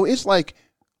 Mm-hmm. So it's like,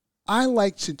 I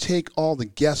like to take all the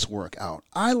guesswork out.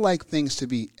 I like things to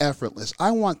be effortless. I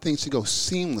want things to go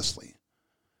seamlessly.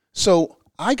 So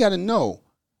I got to know,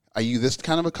 are you this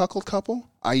kind of a cuckold couple?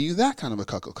 Are you that kind of a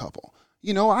cuckold couple?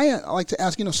 I like to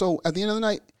ask, so at the end of the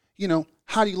night,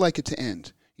 how do you like it to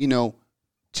end? Do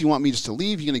you want me just to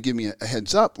leave? You're going to give me a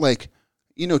heads up? Like,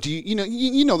 do you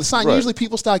the sign, right. Usually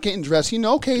people start getting dressed,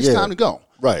 okay, it's time to go.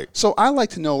 Right. So I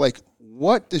like to know, like,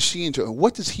 what does she enjoy?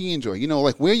 What does he enjoy?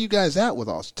 Like, where are you guys at with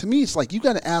us? To me, it's like you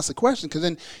got to ask the question, because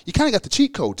then you kind of got the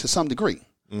cheat code to some degree.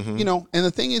 Mm-hmm. And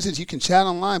the thing is you can chat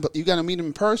online, but you got to meet them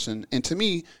in person. And to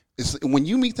me, it's when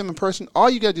you meet them in person,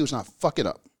 all you got to do is not fuck it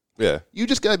up. Yeah. You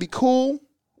just got to be cool.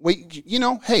 Wait,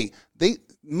 hey, they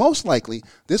most likely,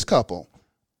 this couple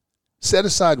set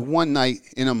aside one night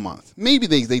in a month. Maybe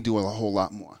they do a whole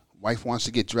lot more. Wife wants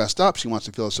to get dressed up. She wants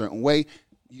to feel a certain way.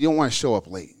 You don't want to show up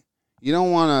late. You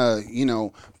don't want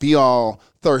to, be all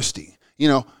thirsty.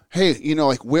 Hey,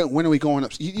 like, when are we going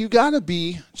up? You got to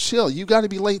be chill. You got to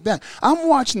be laid back. I'm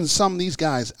watching some of these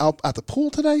guys out at the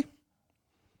pool today.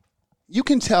 You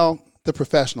can tell the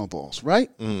professional bulls, right?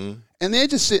 Mm-hmm. And they're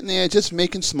just sitting there, just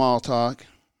making small talk.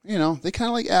 You know, they kind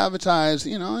of like advertise.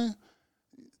 You know,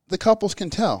 the couples can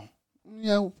tell.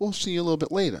 Yeah, we'll see you a little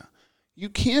bit later. You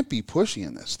can't be pushy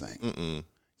in this thing. Mm-mm.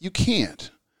 You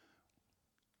can't.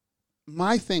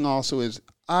 My thing also is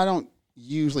I don't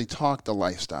usually talk the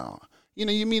lifestyle. You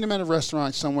know, you meet them at a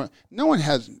restaurant somewhere. No one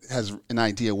has an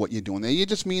idea what you're doing there. You're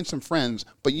just meeting some friends,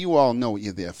 but you all know what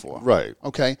you're there for. Right.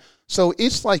 Okay? So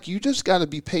it's like you just got to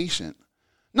be patient.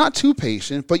 Not too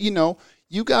patient, but, you know,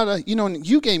 you got to, you know, and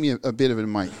you gave me a bit of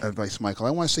advice, Michael.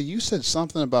 I want to say you said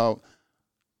something about,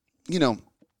 you know,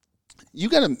 you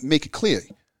got to make it clear.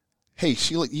 Hey,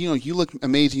 you look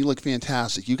amazing. You look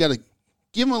fantastic. You got to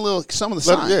give them some of the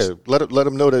signs. Let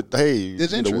them know that, hey,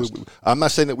 there's interest. I'm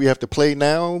not saying that we have to play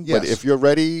now, Yes. but if you're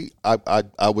ready,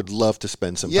 I would love to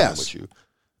spend some time with you.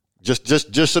 Just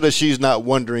so that she's not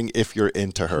wondering if you're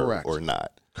into her Correct. or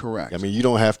not. Correct. I mean, you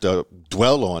don't have to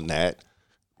dwell on that.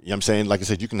 You know what I'm saying? Like I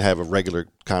said, you can have a regular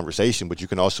conversation, but you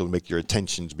can also make your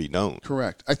intentions be known.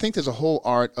 Correct. I think there's a whole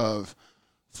art of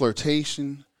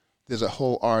flirtation. There's a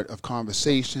whole art of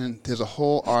conversation. There's a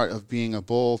whole art of being a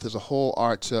bull. There's a whole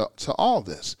art to all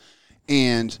this.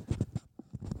 And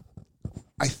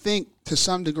I think to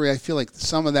some degree, I feel like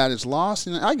some of that is lost.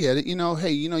 And I get it. You know,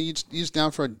 hey, you know, you're just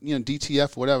down for, you know,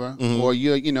 DTF, whatever. Mm-hmm. Or,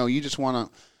 you just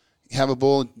want to have a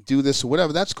bull, do this or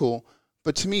whatever. That's cool.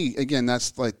 But to me, again,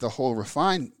 that's like the whole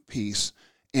refined piece.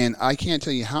 And I can't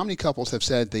tell you how many couples have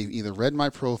said they've either read my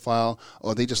profile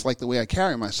or they just like the way I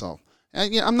carry myself.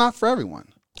 And, I'm not for everyone.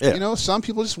 Yeah. You know, some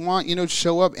people just want, to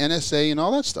show up, NSA and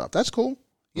all that stuff. That's cool.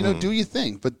 Do your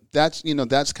thing. But that's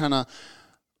kind of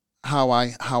how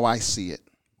I see it.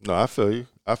 No, I feel you.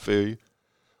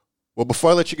 Well, before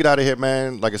I let you get out of here,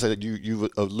 man, like I said, you've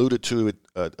alluded to it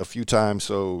a few times,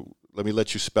 so let me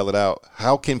let you spell it out.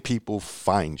 How can people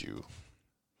find you?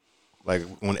 Like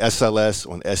on SLS,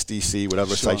 on SDC,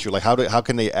 whatever sites you're like, how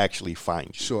can they actually find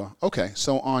you? Sure. Okay.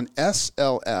 So on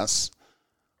SLS,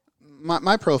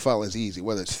 my profile is easy.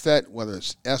 Whether it's FET, whether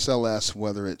it's SLS,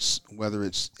 whether it's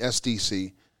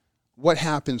SDC, what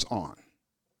happens on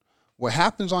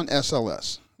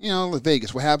SLS?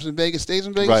 Vegas. What happens in Vegas stays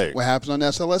in Vegas. Right. What happens on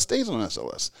SLS stays on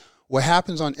SLS. What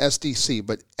happens on SDC?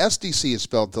 But SDC is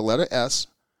spelled the letter S,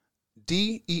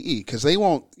 D-E-E, because they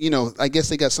won't, I guess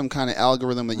they got some kind of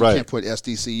algorithm that you can't put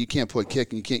SDC, you can't put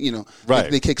kick, and you can't,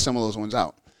 right. They kick some of those ones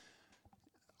out.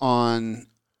 On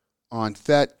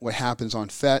FET, what happens on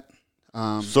FET?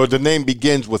 So the name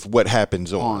begins with what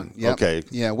happens on. Yep. Okay.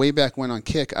 Yeah, way back when on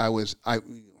Kick, I was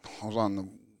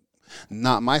on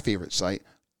not my favorite site,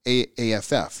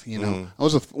 AFF. I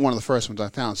was one of the first ones I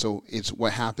found. So it's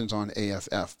what happens on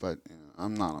AFF, but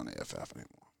I'm not on AFF anymore.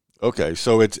 Okay,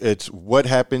 so it's what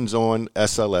happens on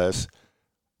SLS,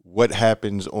 what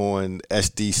happens on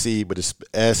SDC, but it's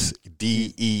SDEEC.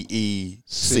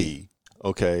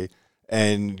 Okay,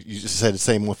 and you just said the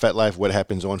same on FetLife. What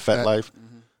happens on FetLife? Mm-hmm.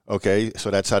 Okay, so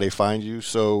that's how they find you.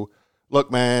 So, look,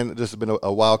 man, this has been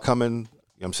a while coming. You know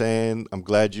what I'm saying? I'm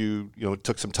glad you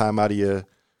took some time out of your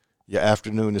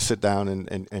afternoon to sit down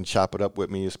and chop it up with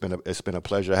me. It's been a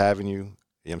pleasure having you.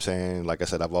 You know what I'm saying? Like I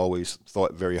said, I've always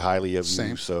thought very highly of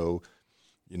you. So,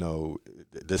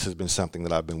 this has been something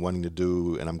that I've been wanting to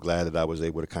do, and I'm glad that I was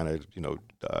able to kind of,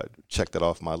 check that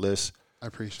off my list. I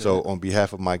appreciate it. So on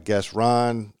behalf of my guest,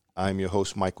 Ron, I'm your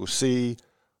host, Michael C.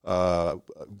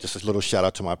 Just a little shout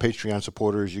out to my Patreon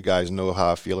supporters. You guys know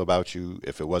how I feel about you.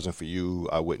 If it wasn't for you,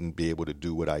 I wouldn't be able to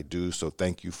do what I do. So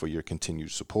thank you for your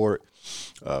continued support.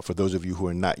 For those of you who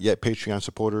are not yet Patreon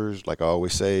supporters, like I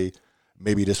always say,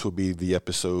 maybe this will be the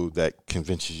episode that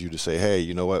convinces you to say, hey,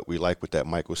 you know what? We like what that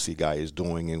Michael C guy is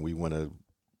doing, and we want to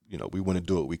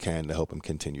do what we can to help him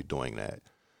continue doing that.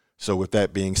 So with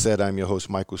that being said, I'm your host,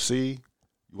 Michael C.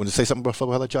 You want to say something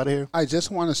before I let you out of here? I just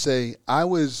want to say I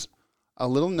was a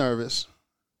little nervous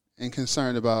and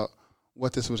concerned about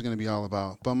what this was going to be all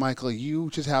about. But, Michael,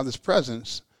 you just have this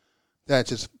presence that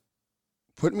just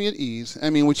put me at ease.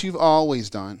 I mean, which you've always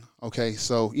done, okay?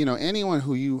 So, anyone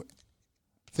who you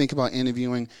think about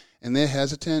interviewing and they're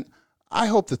hesitant, I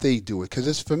hope that they do it.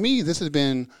 Because for me, this has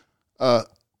been a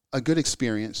good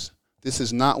experience. This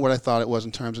is not what I thought it was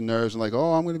in terms of nerves and like,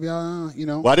 oh, I'm going to be,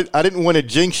 Well, I didn't want to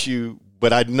jinx you,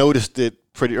 but I noticed it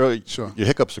pretty early. Sure. Your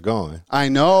hiccups are gone. I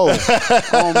know.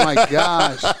 Oh, my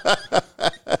gosh.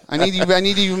 I need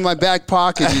you in my back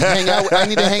pocket. I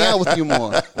need to hang out with you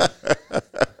more.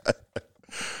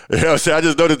 See, I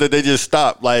just noticed that they just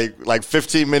stopped like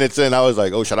 15 minutes in. I was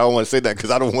like, oh, shit, I don't want to say that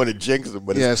because I don't want to jinx them.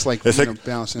 But it's like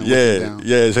bouncing down.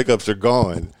 Yeah, his hiccups are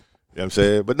gone. You know what I'm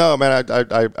saying? But no, man,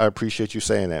 I appreciate you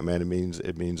saying that, man. It means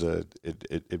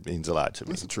a lot to me.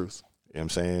 That's the truth. You know what I'm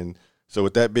saying? So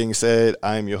with that being said,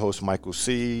 I am your host, Michael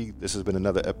C. This has been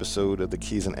another episode of the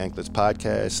Keys and Anklets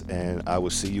podcast, and I will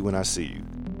see you when I see you.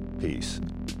 Peace.